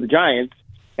going to be with the Giants.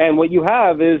 And what you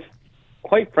have is,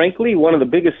 quite frankly, one of the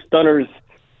biggest stunners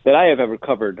that I have ever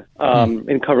covered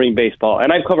in covering baseball.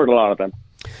 And I've covered a lot of them.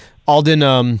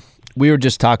 Alden, we were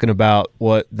just talking about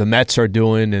what the Mets are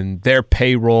doing and their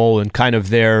payroll and kind of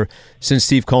since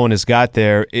Steve Cohen has got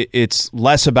there, it's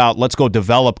less about let's go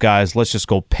develop guys, let's just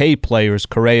go pay players.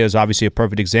 Correa is obviously a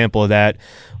perfect example of that.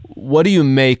 What do you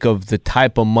make of the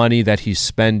type of money that he's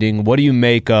spending? What do you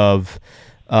make of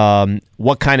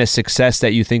what kind of success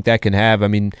that you think that can have? I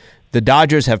mean, the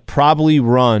Dodgers have probably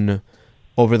run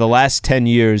over the last 10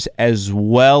 years as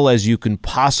well as you can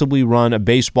possibly run a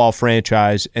baseball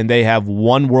franchise, and they have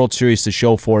one World Series to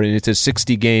show for it, and it's a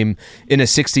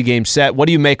 60-game set. What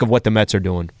do you make of what the Mets are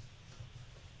doing?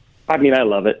 I mean, I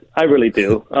love it. I really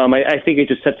do. I think it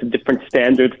just sets a different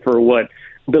standard for what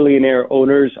billionaire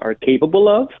owners are capable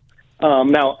of.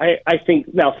 I think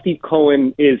Steve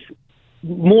Cohen is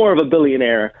more of a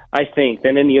billionaire, I think,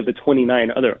 than any of the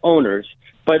 29 other owners.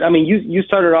 But, I mean, you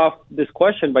started off this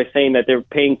question by saying that they're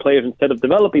paying players instead of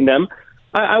developing them.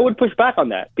 I would push back on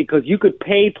that because you could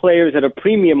pay players at a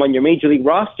premium on your major league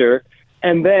roster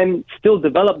and then still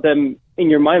develop them in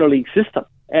your minor league system.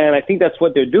 And I think that's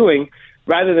what they're doing.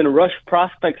 Rather than rush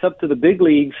prospects up to the big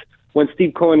leagues when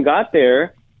Steve Cohen got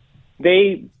there,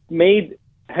 they made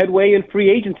headway in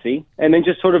free agency and then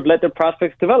just sort of let their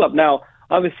prospects develop. Now,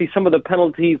 obviously, some of the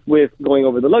penalties with going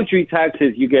over the luxury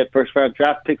taxes, you get first-round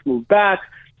draft picks moved back,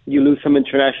 you lose some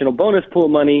international bonus pool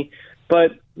money.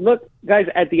 But look, guys,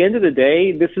 at the end of the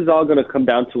day, this is all going to come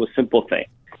down to a simple thing.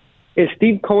 Is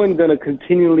Steve Cohen going to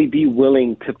continually be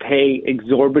willing to pay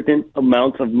exorbitant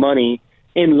amounts of money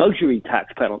in luxury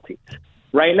tax penalties?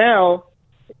 Right now,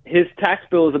 his tax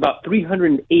bill is about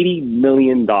 $380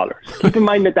 million. Keep in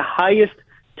mind that the highest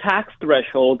tax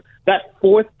threshold, that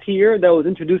fourth tier that was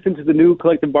introduced into the new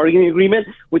collective bargaining agreement,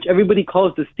 which everybody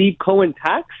calls the Steve Cohen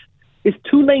tax, is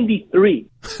 $293.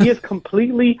 He has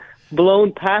completely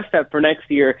blown past that for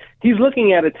next year. He's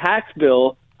looking at a tax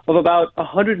bill of about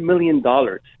 $100 million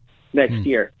next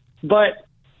year. But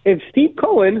if Steve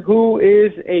Cohen, who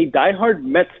is a diehard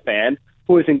Mets fan,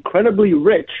 who is incredibly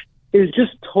rich, is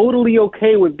just totally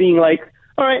okay with being like,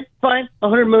 all right, fine,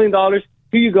 $100 million,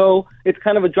 here you go, it's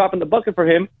kind of a drop in the bucket for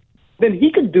him, then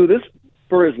he could do this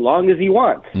for as long as he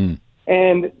wants.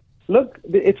 And look,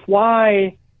 it's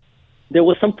why there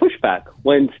was some pushback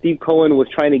when Steve Cohen was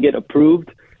trying to get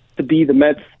approved to be the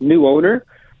Mets' new owner.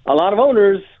 A lot of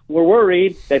owners were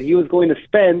worried that he was going to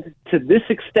spend to this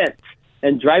extent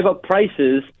and drive up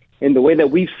prices in the way that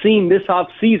we've seen this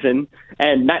offseason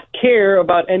and not care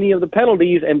about any of the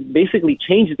penalties and basically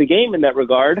change the game in that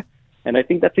regard. And I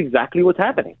think that's exactly what's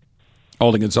happening.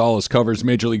 Alden Gonzalez covers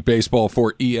Major League Baseball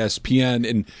for ESPN,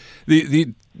 and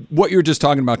the what you're just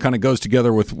talking about kind of goes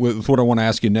together with what I want to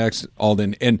ask you next,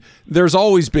 Alden. And there's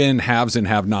always been haves and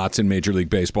have-nots in Major League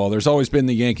Baseball. There's always been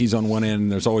the Yankees on one end,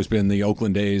 and there's always been the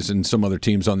Oakland A's and some other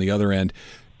teams on the other end.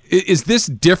 Is this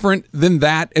different than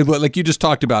that? Like you just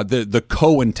talked about the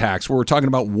Cohen tax, where we're talking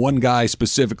about one guy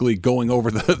specifically going over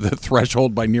the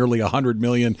threshold by nearly $100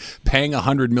 million, paying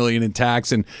 $100 million in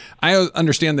tax. And I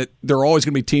understand that there are always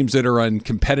going to be teams that are in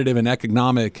competitive and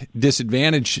economic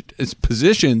disadvantaged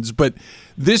positions, but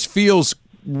this feels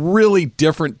really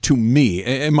different to me.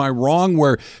 Am I wrong?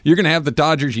 Where you're going to have the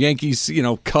Dodgers, Yankees,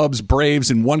 Cubs, Braves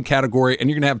in one category, and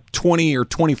you're going to have 20 or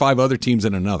 25 other teams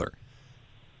in another?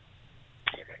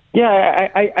 Yeah,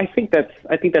 I think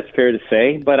that's fair to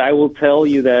say, but I will tell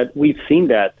you that we've seen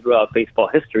that throughout baseball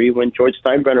history. When George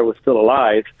Steinbrenner was still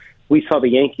alive, we saw the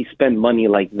Yankees spend money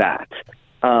like that.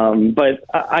 But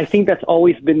I think that's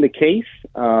always been the case.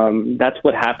 That's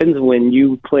what happens when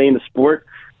you play in a sport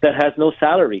that has no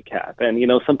salary cap. And,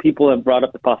 some people have brought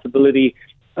up the possibility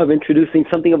of introducing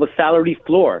something of a salary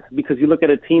floor, because you look at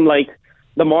a team like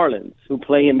the Marlins, who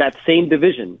play in that same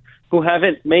division, who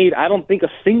haven't made, I don't think, a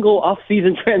single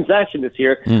off-season transaction this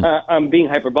year. I'm being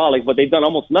hyperbolic, but they've done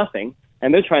almost nothing,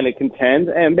 and they're trying to contend,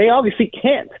 and they obviously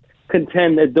can't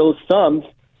contend at those sums.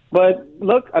 But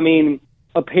look, a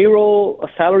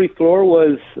salary floor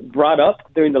was brought up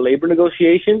during the labor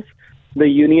negotiations. The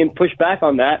union pushed back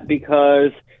on that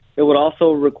because it would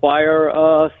also require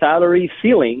a salary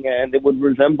ceiling, and it would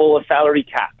resemble a salary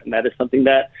cap, and that is something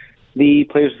that the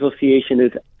Players Association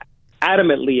is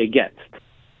adamantly against.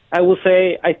 I will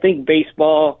say, I think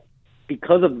baseball,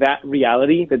 because of that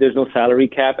reality, that there's no salary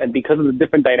cap, and because of the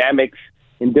different dynamics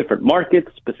in different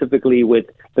markets, specifically with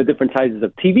the different sizes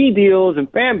of TV deals and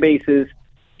fan bases,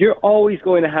 you're always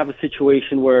going to have a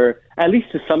situation where, at least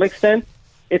to some extent,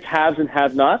 it's haves and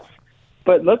have-nots.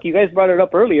 But look, you guys brought it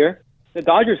up earlier. The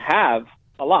Dodgers have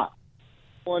a lot.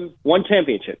 One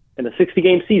championship in a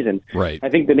 60-game season. Right. I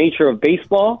think the nature of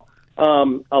baseball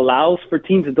allows for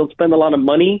teams that don't spend a lot of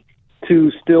money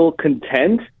to still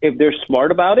contend if they're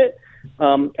smart about it.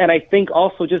 And I think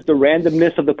also just the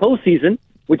randomness of the postseason,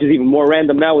 which is even more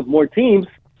random now with more teams,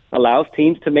 allows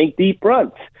teams to make deep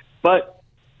runs. But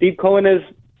Steve Cohen has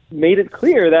made it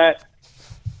clear that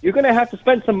you're going to have to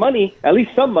spend some money, at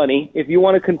least some money, if you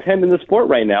want to contend in the sport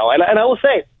right now. And I will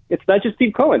say, it's not just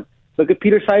Steve Cohen. Look at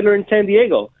Peter Seidler in San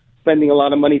Diego, spending a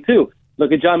lot of money too.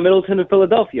 Look at John Middleton in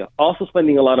Philadelphia, also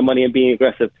spending a lot of money and being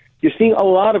aggressive. You're seeing a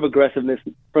lot of aggressiveness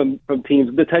from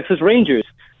teams. The Texas Rangers,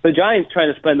 the Giants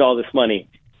trying to spend all this money.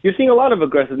 You're seeing a lot of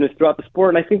aggressiveness throughout the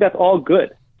sport, and I think that's all good.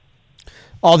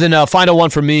 Alden, final one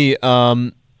for me.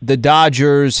 The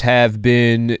Dodgers have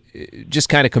been, just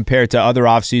kind of compared to other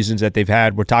off seasons that they've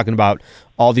had, we're talking about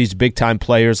all these big-time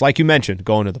players, like you mentioned,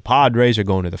 going to the Padres or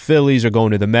going to the Phillies or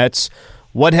going to the Mets.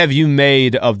 What have you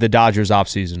made of the Dodgers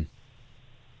offseason?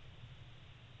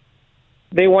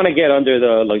 They want to get under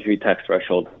the luxury tax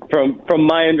threshold. From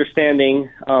my understanding,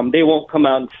 they won't come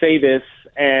out and say this,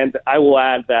 and I will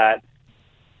add that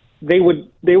they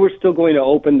were still going to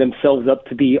open themselves up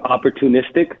to be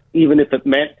opportunistic, even if it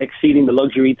meant exceeding the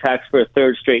luxury tax for a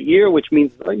third straight year, which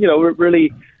means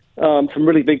really some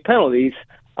really big penalties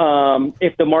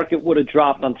if the market would have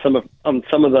dropped on some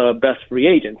of the best free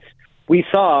agents. We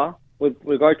saw, with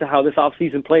regard to how this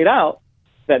offseason played out,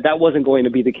 that wasn't going to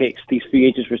be the case. These free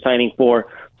agents were signing for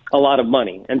a lot of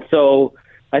money. And so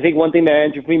I think one thing that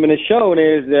Andrew Friedman has shown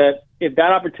is that if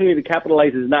that opportunity to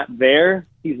capitalize is not there,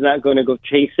 he's not going to go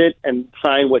chase it and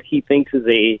sign what he thinks is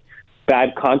a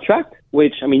bad contract,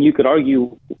 which, you could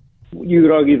argue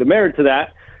the merit to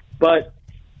that. But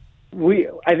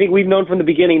I think we've known from the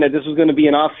beginning that this was going to be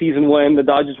an off-season when the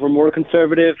Dodgers were more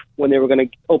conservative, when they were going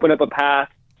to open up a path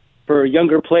for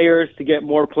younger players to get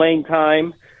more playing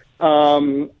time.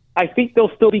 I think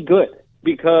they'll still be good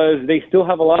because they still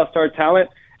have a lot of star talent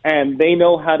and they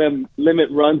know how to limit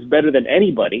runs better than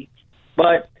anybody.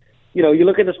 But, you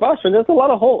look at this roster and there's a lot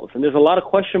of holes and there's a lot of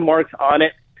question marks on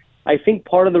it. I think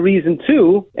part of the reason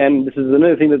too, and this is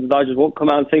another thing that the Dodgers won't come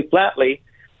out and say flatly,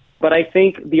 but I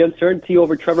think the uncertainty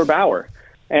over Trevor Bauer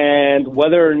and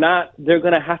whether or not they're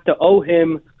going to have to owe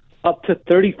him up to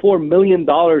 $34 million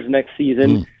next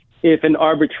season if an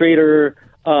arbitrator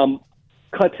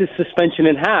cuts his suspension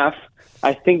in half.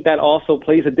 I think that also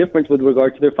plays a difference with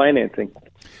regard to their financing.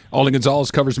 Alden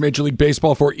Gonzalez covers Major League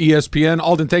Baseball for ESPN.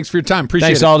 Alden, thanks for your time. Appreciate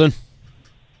it. Thanks, Alden.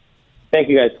 Thank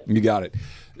you, guys. You got it.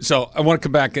 So I want to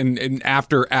come back and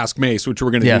after Ask Mace, which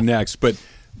we're going to do next, but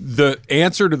the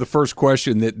answer to the first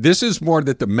question, that this is more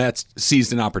that the Mets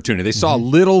seized an opportunity. They saw a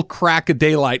little crack of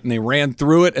daylight and they ran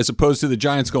through it, as opposed to the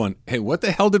Giants going, hey, what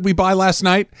the hell did we buy last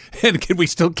night? And can we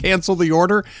still cancel the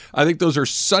order? I think those are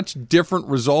such different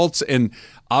results, and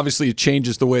obviously it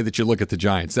changes the way that you look at the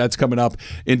Giants. That's coming up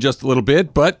in just a little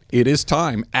bit, but it is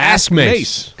time. Ask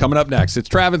Mace. Coming up next. It's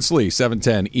Travis Lee,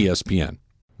 710 ESPN.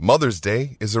 Mother's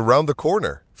Day is around the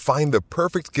corner. Find the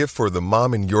perfect gift for the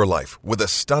mom in your life with a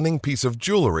stunning piece of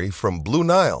jewelry from Blue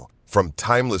Nile. From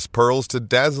timeless pearls to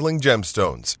dazzling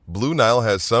gemstones, Blue Nile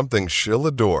has something she'll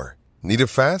adore. Need it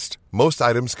fast? Most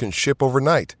items can ship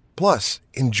overnight. Plus,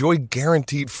 enjoy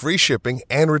guaranteed free shipping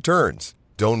and returns.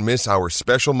 Don't miss our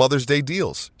special Mother's Day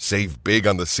deals. Save big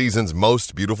on the season's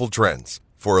most beautiful trends.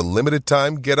 For a limited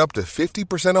time, get up to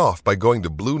 50% off by going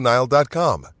to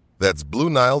BlueNile.com. That's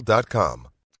BlueNile.com.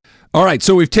 All right,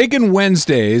 so we've taken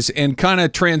Wednesdays and kind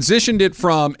of transitioned it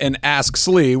from an Ask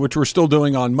Slee, which we're still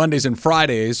doing on Mondays and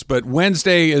Fridays, but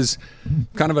Wednesday is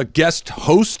kind of a guest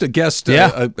host, a guest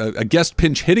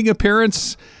pinch hitting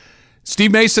appearance.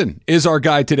 Steve Mason is our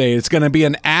guy today. It's going to be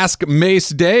an Ask Mace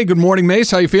day. Good morning,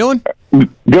 Mace. How you feeling?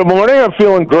 Good morning. I'm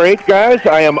feeling great, guys.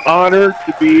 I am honored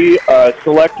to be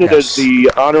selected as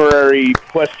the honorary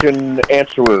question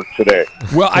answerer today.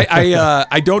 Well,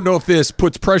 I don't know if this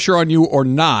puts pressure on you or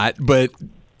not, but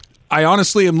I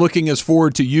honestly am looking as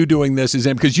forward to you doing this as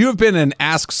because you have been an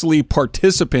Ask Slee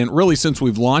participant really since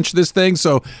we've launched this thing,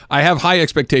 so I have high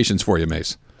expectations for you,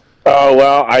 Mace. Oh,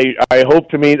 well, I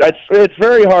hope to meet. It's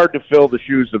very hard to fill the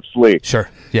shoes of Slee. Sure.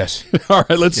 Yes. All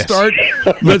right. Let's start.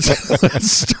 Let's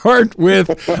start with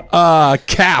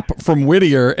Cap from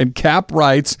Whittier. And Cap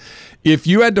writes, if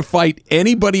you had to fight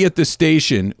anybody at the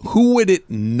station, who would it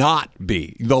not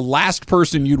be? The last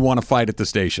person you'd want to fight at the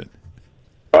station?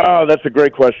 Oh, that's a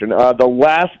great question. The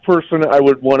last person I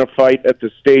would want to fight at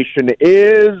the station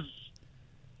is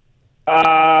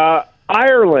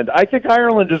Ireland. I think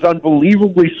Ireland is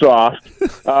unbelievably soft.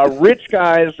 Rich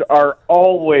guys are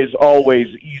always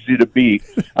easy to beat.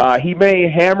 He may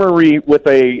hammer me with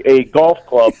a golf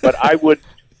club, but I would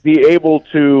be able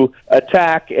to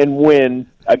attack and win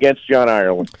against John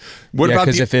Ireland.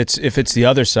 Because if it's the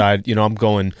other side, I'm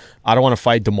going, I don't want to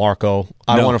fight DeMarco.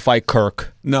 I don't want to fight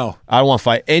Kirk. No. I don't want to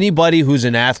fight anybody who's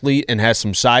an athlete and has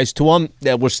some size to them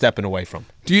that we're stepping away from.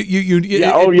 Do you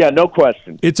no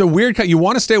question. It's a weird you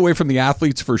want to stay away from the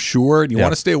athletes for sure, and you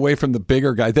want to stay away from the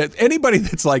bigger guy. That anybody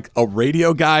that's like a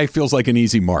radio guy feels like an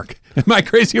easy mark. Am I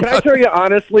crazy about that? Can I tell you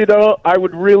honestly though, I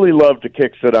would really love to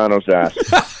kick Sedano's ass.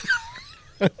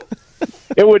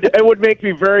 It would make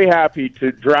me very happy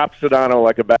to drop Sedano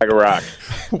like a bag of rocks.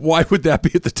 Why would that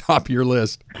be at the top of your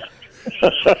list?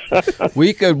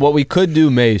 What we could do,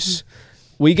 Mace,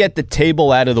 we get the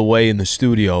table out of the way in the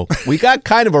studio. We got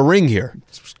kind of a ring here.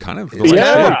 It's kind of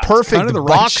a perfect kind of the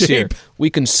box right here. We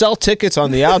can sell tickets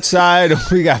on the outside.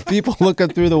 We got people looking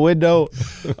through the window.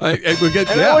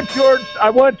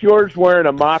 I want George wearing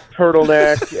a mock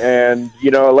turtleneck and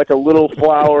like a little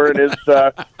flower in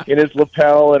his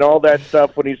lapel and all that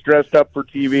stuff when he's dressed up for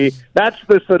TV. That's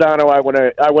the Sedano I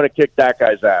want to kick that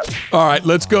guy's ass. All right,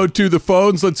 let's go to the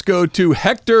phones. Let's go to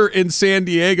Hector in San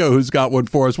Diego, who's got one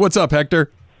for us. What's up,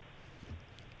 Hector?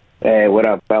 Hey, what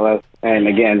up, fellas? And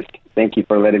again, thank you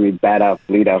for letting me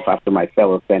lead off after my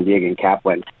fellow San Diegan Cap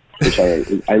went, which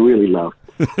I really love.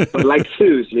 But like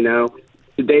Suze,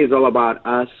 today is all about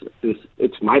us.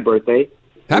 It's my birthday.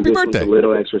 Happy birthday. A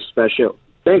little extra special.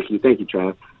 Thank you,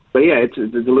 Trav. But yeah, it's a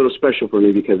little special for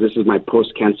me because this is my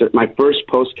first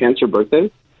post-cancer birthday.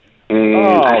 And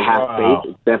I have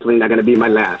faith. It's definitely not going to be my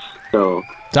last. So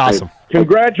it's awesome.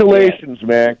 Congratulations,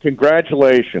 man.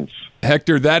 Congratulations.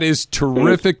 Hector, that is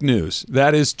terrific news.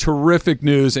 That is terrific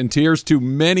news, and tears to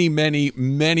many, many,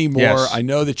 many more. Yes. I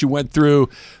know that you went through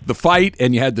the fight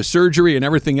and you had the surgery and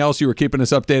everything else. You were keeping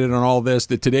us updated on all this.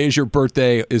 That today is your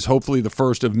birthday is hopefully the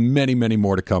first of many, many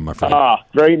more to come, my friend.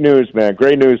 Great news, man.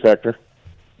 Great news, Hector.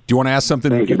 Do you want to ask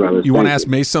something? Thank you, brother. You want to ask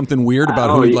Mace something weird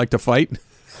about who you'd like to fight?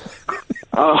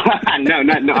 No, I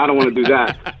don't want to do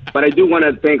that. But I do want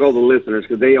to thank all the listeners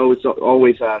because they always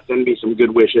send me some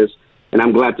good wishes. And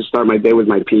I'm glad to start my day with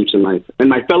my peeps and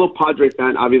my fellow Padre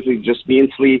fan, obviously just being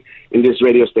Slee in this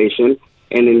radio station.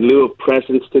 And in lieu of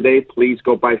presents today, please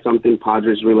go buy something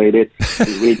Padres related.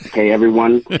 We need to pay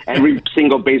every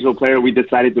single baseball player we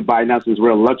decided to buy now since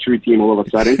we're a luxury team all of a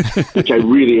sudden, which I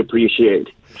really appreciate.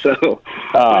 So,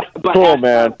 cool,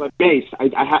 man. But Mace,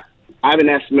 I have an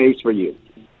ask Mace for you.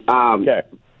 Okay.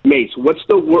 Mace,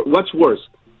 what's worse,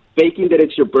 faking that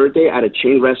it's your birthday at a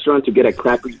chain restaurant to get a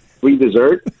crappy free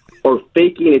dessert, or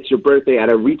faking it's your birthday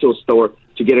at a retail store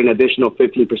to get an additional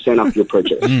 15% off your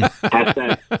purchase?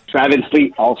 Hashtag Travis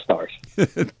Slee All-Stars.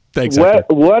 Thanks. What's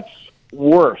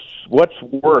worse? What's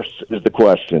worse is the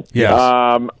question. Yes.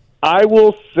 I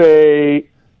will say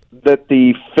that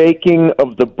the faking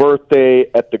of the birthday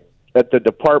at the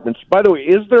department. By the way,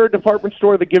 is there a department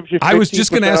store that gives you 15% I was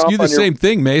just going to ask you the off same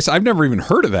thing, Mace. I've never even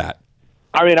heard of that.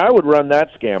 I mean, I would run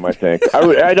that scam, I think.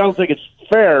 I don't think it's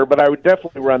fair, but I would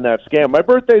definitely run that scam. My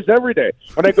birthday's every day.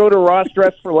 When I go to Ross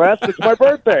Dress for Less, it's my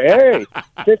birthday. Hey,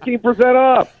 15%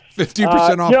 off.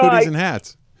 15% off hoodies and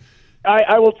hats.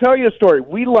 I will tell you a story.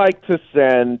 We like to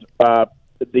send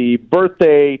the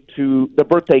birthday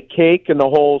cake and the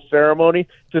whole ceremony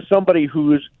to somebody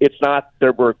it's not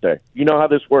their birthday. You know how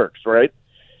this works, right?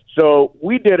 So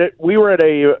we did it. We were at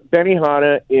a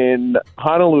Benihana in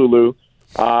Honolulu,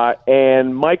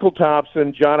 and Michael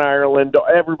Thompson, John Ireland,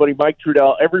 everybody, Mike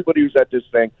Trudell, everybody who's at this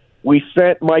thing. We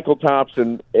sent Michael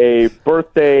Thompson a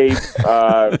birthday.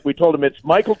 We told him it's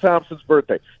Michael Thompson's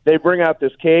birthday. They bring out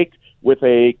this cake with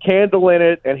a candle in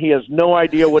it, and he has no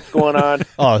idea what's going on.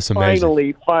 Oh, it's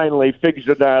amazing. Finally figures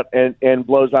it out and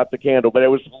blows out the candle. But it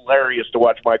was hilarious to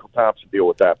watch Michael Thompson deal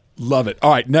with that. Love it.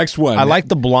 All right, next one. I like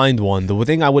the blind one. The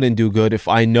thing I wouldn't do good if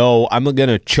I know I'm going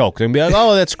to choke. And be like,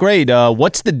 oh, that's great.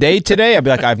 What's the day today? I'd be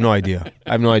like, I have no idea.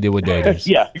 I have no idea what day it is.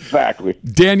 Yeah, exactly.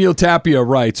 Daniel Tapia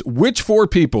writes, which 4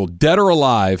 people, dead or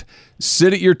alive,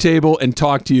 sit at your table and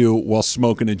talk to you while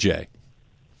smoking a J?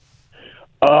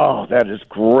 Oh, that is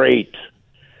great.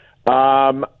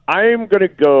 I'm going to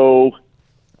go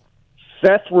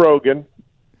Seth Rogen.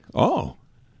 Oh.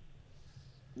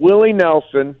 Willie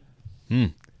Nelson.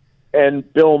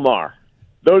 And Bill Maher.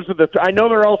 Those are I know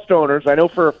they're all stoners. I know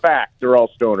for a fact they're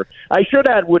all stoners. I should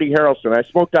add Woody Harrelson. I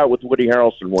smoked out with Woody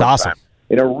Harrelson one time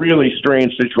in a really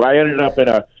strange situation. I ended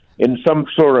up in some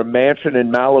sort of mansion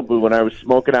in Malibu when I was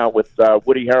smoking out with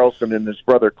Woody Harrelson and his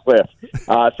brother Cliff.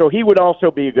 So he would also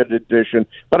be a good addition.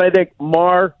 But I think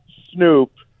Maher,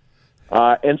 Snoop,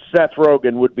 and Seth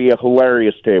Rogen would be a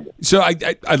hilarious table. So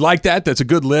I like that. That's a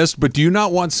good list. But do you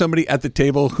not want somebody at the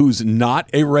table who's not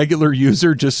a regular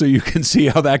user, just so you can see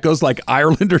how that goes, like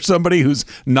Ireland or somebody who's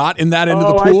not in that end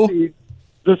of the pool? I see.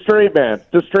 The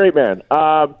straight man.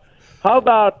 How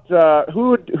about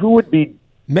who would be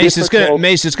Mace?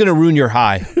 It's gonna ruin your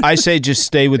high. I say just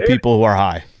stay with people who are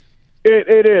high.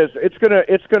 It is. It's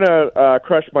gonna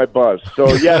crush my buzz.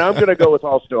 So yeah, and I'm gonna go with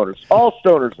all stoners. All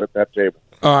stoners at that table.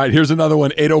 All right, here's another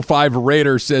one. 805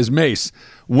 Raider says, Mace,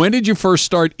 when did you first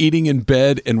start eating in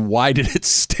bed and why did it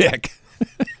stick?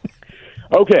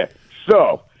 Okay,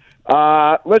 so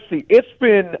let's see. It's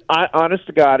been, honest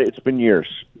to God, it's been years.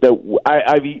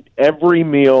 I've eaten every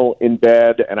meal in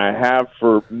bed, and I have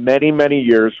for many, many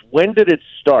years. When did it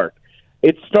start?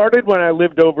 It started when I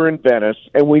lived over in Venice,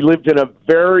 and we lived in a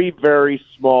very, very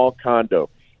small condo.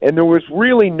 And there was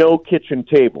really no kitchen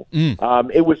table.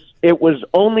 It was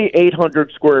only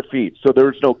 800 square feet, so there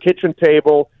was no kitchen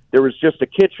table. There was just a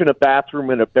kitchen, a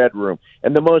bathroom, and a bedroom.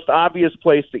 And the most obvious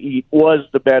place to eat was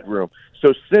the bedroom.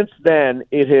 So since then,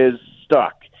 it has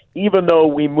stuck. Even though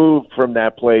we moved from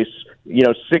that place,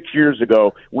 6 years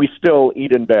ago, we still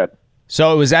eat in bed.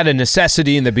 So it was at a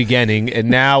necessity in the beginning,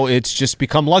 and now it's just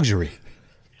become luxury.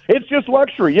 It's just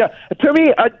luxury, yeah. To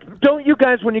me, don't you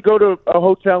guys, when you go to a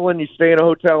hotel and you stay in a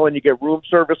hotel and you get room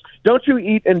service, don't you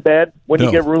eat in bed when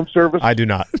you get room service? I do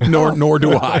not. Nor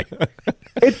do I.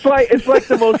 It's like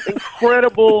the most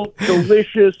incredible,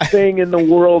 delicious thing in the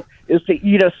world is to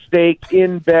eat a steak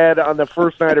in bed on the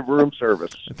first night of room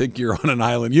service. I think you're on an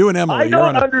island. You and Emily. I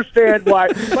don't understand why.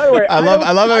 By the way, I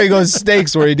love how he goes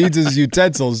steaks where he needs his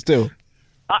utensils too.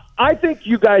 I think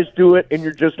you guys do it, and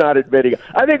you're just not admitting it.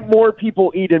 I think more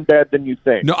people eat in bed than you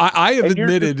think. No, I have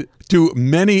admitted to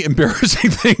many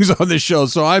embarrassing things on this show,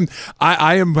 so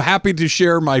I am happy to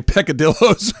share my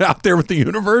peccadillos out there with the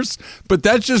universe. But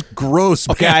that's just gross.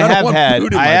 Okay,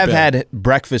 man. I have had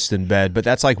breakfast in bed, but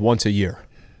that's like once a year.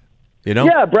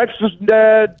 Yeah, breakfast in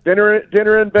bed,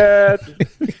 dinner in bed,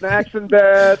 snacks in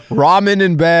bed, ramen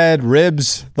in bed,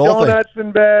 ribs, the whole donuts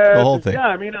in bed, the whole thing. Yeah,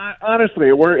 I mean, honestly,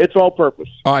 it's all purpose.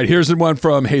 All right, here's the one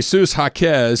from Jesus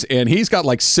Jaquez, and he's got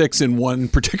like 6 in one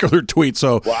particular tweet.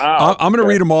 So wow. I'm going to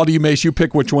read them all to you, Mace. You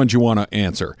pick which ones you want to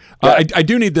answer. I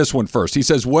do need this one first. He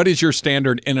says, "What is your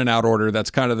standard in and out order?"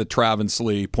 That's kind of the Travis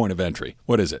Lee point of entry.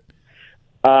 What is it?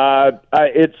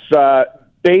 It's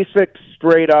basic,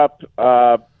 straight up.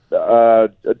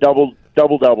 Double,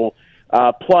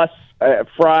 plus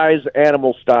fries,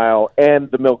 animal style,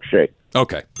 and the milkshake.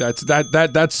 Okay, that's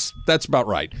about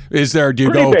right. Is there? Do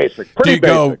you Pretty go? Basic. Do you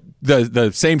go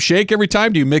the same shake every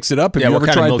time? Do you mix it up? Have you ever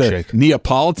tried the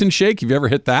Neapolitan shake? Have you ever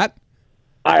hit that?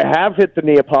 I have hit the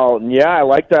Neapolitan. Yeah, I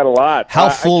like that a lot. How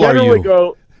full are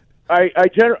you?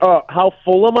 How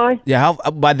full am I? Yeah,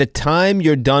 by the time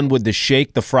you're done with the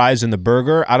shake, the fries, and the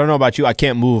burger, I don't know about you, I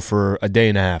can't move for a day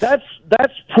and a half.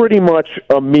 That's pretty much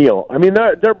a meal. I mean,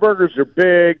 their burgers are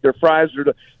big, their fries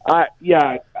are.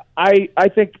 I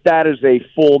think that is a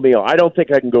full meal. I don't think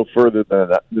I can go further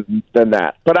than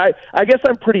that. But I guess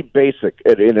I'm pretty basic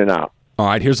at In-N-Out. All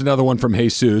right, here's another one from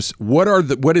Jesus. What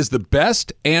is the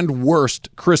best and worst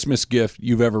Christmas gift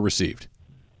you've ever received?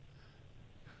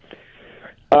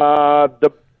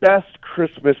 The best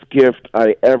Christmas gift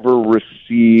I ever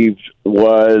received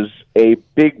was a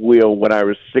big wheel when I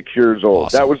was 6 years old.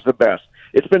 Awesome. That was the best.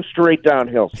 It's been straight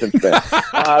downhill since then.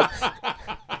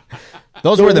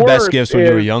 Those were the best gifts when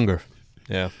you were younger.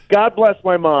 Yeah. God bless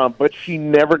my mom, but she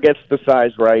never gets the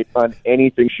size right on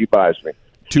anything she buys me.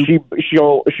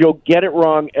 She'll get it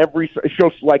wrong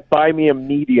she'll like buy me a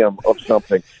medium of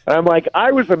something. And I'm like,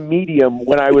 I was a medium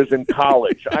when I was in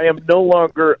college. I am no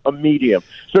longer a medium.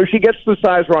 So she gets the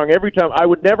size wrong every time. I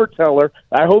would never tell her.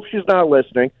 I hope she's not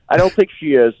listening. I don't think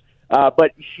she is.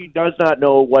 But she does not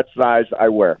know what size I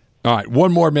wear. All right,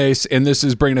 one more, Mace, and this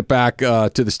is bringing it back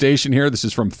to the station here. This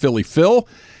is from Philly Phil,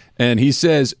 and he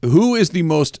says, who is the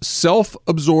most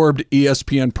self-absorbed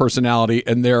ESPN personality?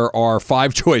 And there are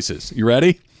 5 choices. You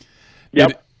ready?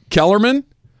 Yep. Kellerman,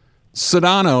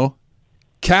 Sedano,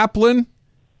 Kaplan,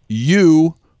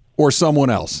 you, or someone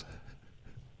else?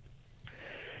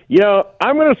 You know,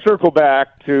 I'm going to circle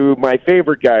back to my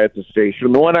favorite guy at the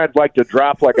station, the one I'd like to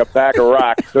drop like a bag of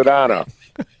rocks, Sedano.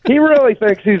 He really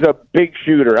thinks he's a big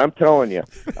shooter, I'm telling you.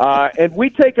 And we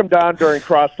take him down during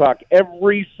crosstalk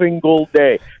every single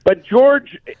day. But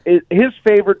George, his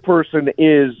favorite person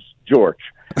is George.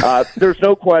 There's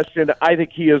no question. I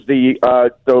think he is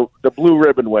the blue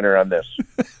ribbon winner on this.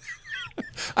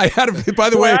 I had a, by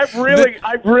the way,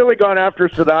 I've really gone after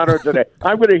Sedano today.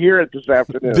 I'm going to hear it this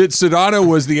afternoon. That Sedano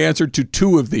was the answer to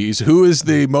 2 of these. Who is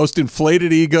the most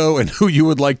inflated ego, and who you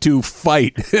would like to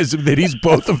fight? That he's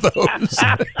both of those.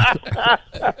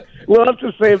 We'll have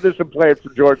to save this and play it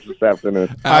for George this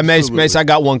afternoon. Mace, I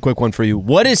got one quick one for you.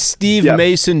 What is Steve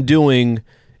Mason doing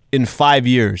in 5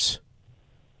 years?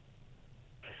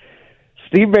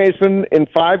 Steve Mason in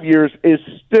 5 years is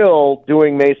still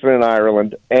doing Mason in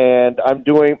Ireland, and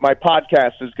my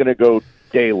podcast is going to go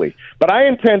daily. But I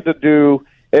intend to do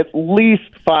at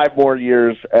least 5 more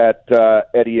years at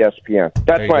ESPN.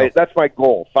 That's my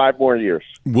goal. 5 more years.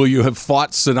 Will you have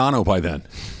fought Sedano by then?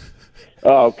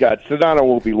 Oh God, Sedano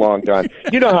will be long gone.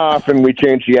 You know how often we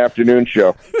change the afternoon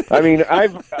show. I mean,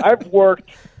 I've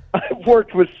worked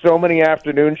with so many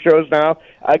afternoon shows now.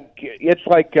 It's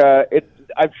like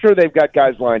I'm sure they've got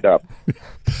guys lined up.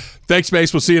 Thanks,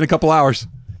 Mace. We'll see you in a couple hours.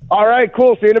 All right,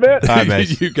 cool. See you in a bit. All right,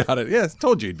 Mace. You got it. Yeah,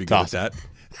 told you you'd be good at that.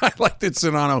 I like that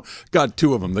Sedano got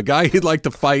 2 of them. The guy he'd like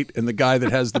to fight and the guy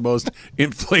that has the most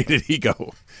inflated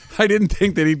ego. I didn't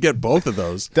think that he'd get both of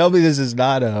those. Tell me this is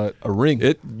not a ring.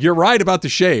 You're right about the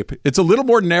shape. It's a little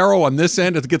more narrow on this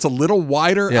end. It gets a little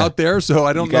wider out there, so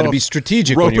I don't know. You got to be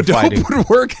strategic when you're fighting. Would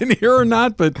work in here or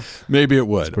not, but maybe it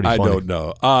would. I don't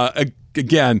know.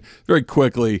 Again, very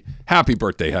quickly, happy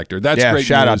birthday, Hector. That's great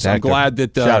shout news. out to I'm Hector. glad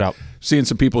that shout out. Seeing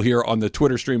some people here on the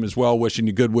Twitter stream as well, wishing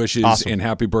you good wishes and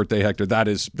happy birthday, Hector. That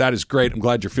is great. I'm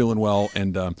glad you're feeling well,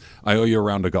 and I owe you a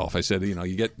round of golf. I said, you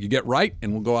get right,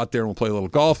 and we'll go out there and we'll play a little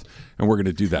golf, and we're going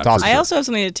to do that. Awesome. I also have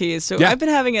something to tease. So I've been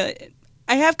having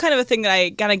I have kind of a thing that I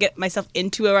gotta get myself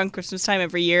into around Christmas time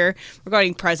every year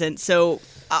regarding presents. So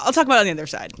I'll talk about it on the other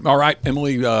side. All right.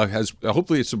 Emily has,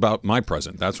 hopefully it's about my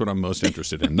present. That's what I'm most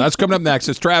interested in. That's coming up next.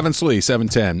 It's Travis Lee,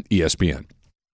 710 ESPN.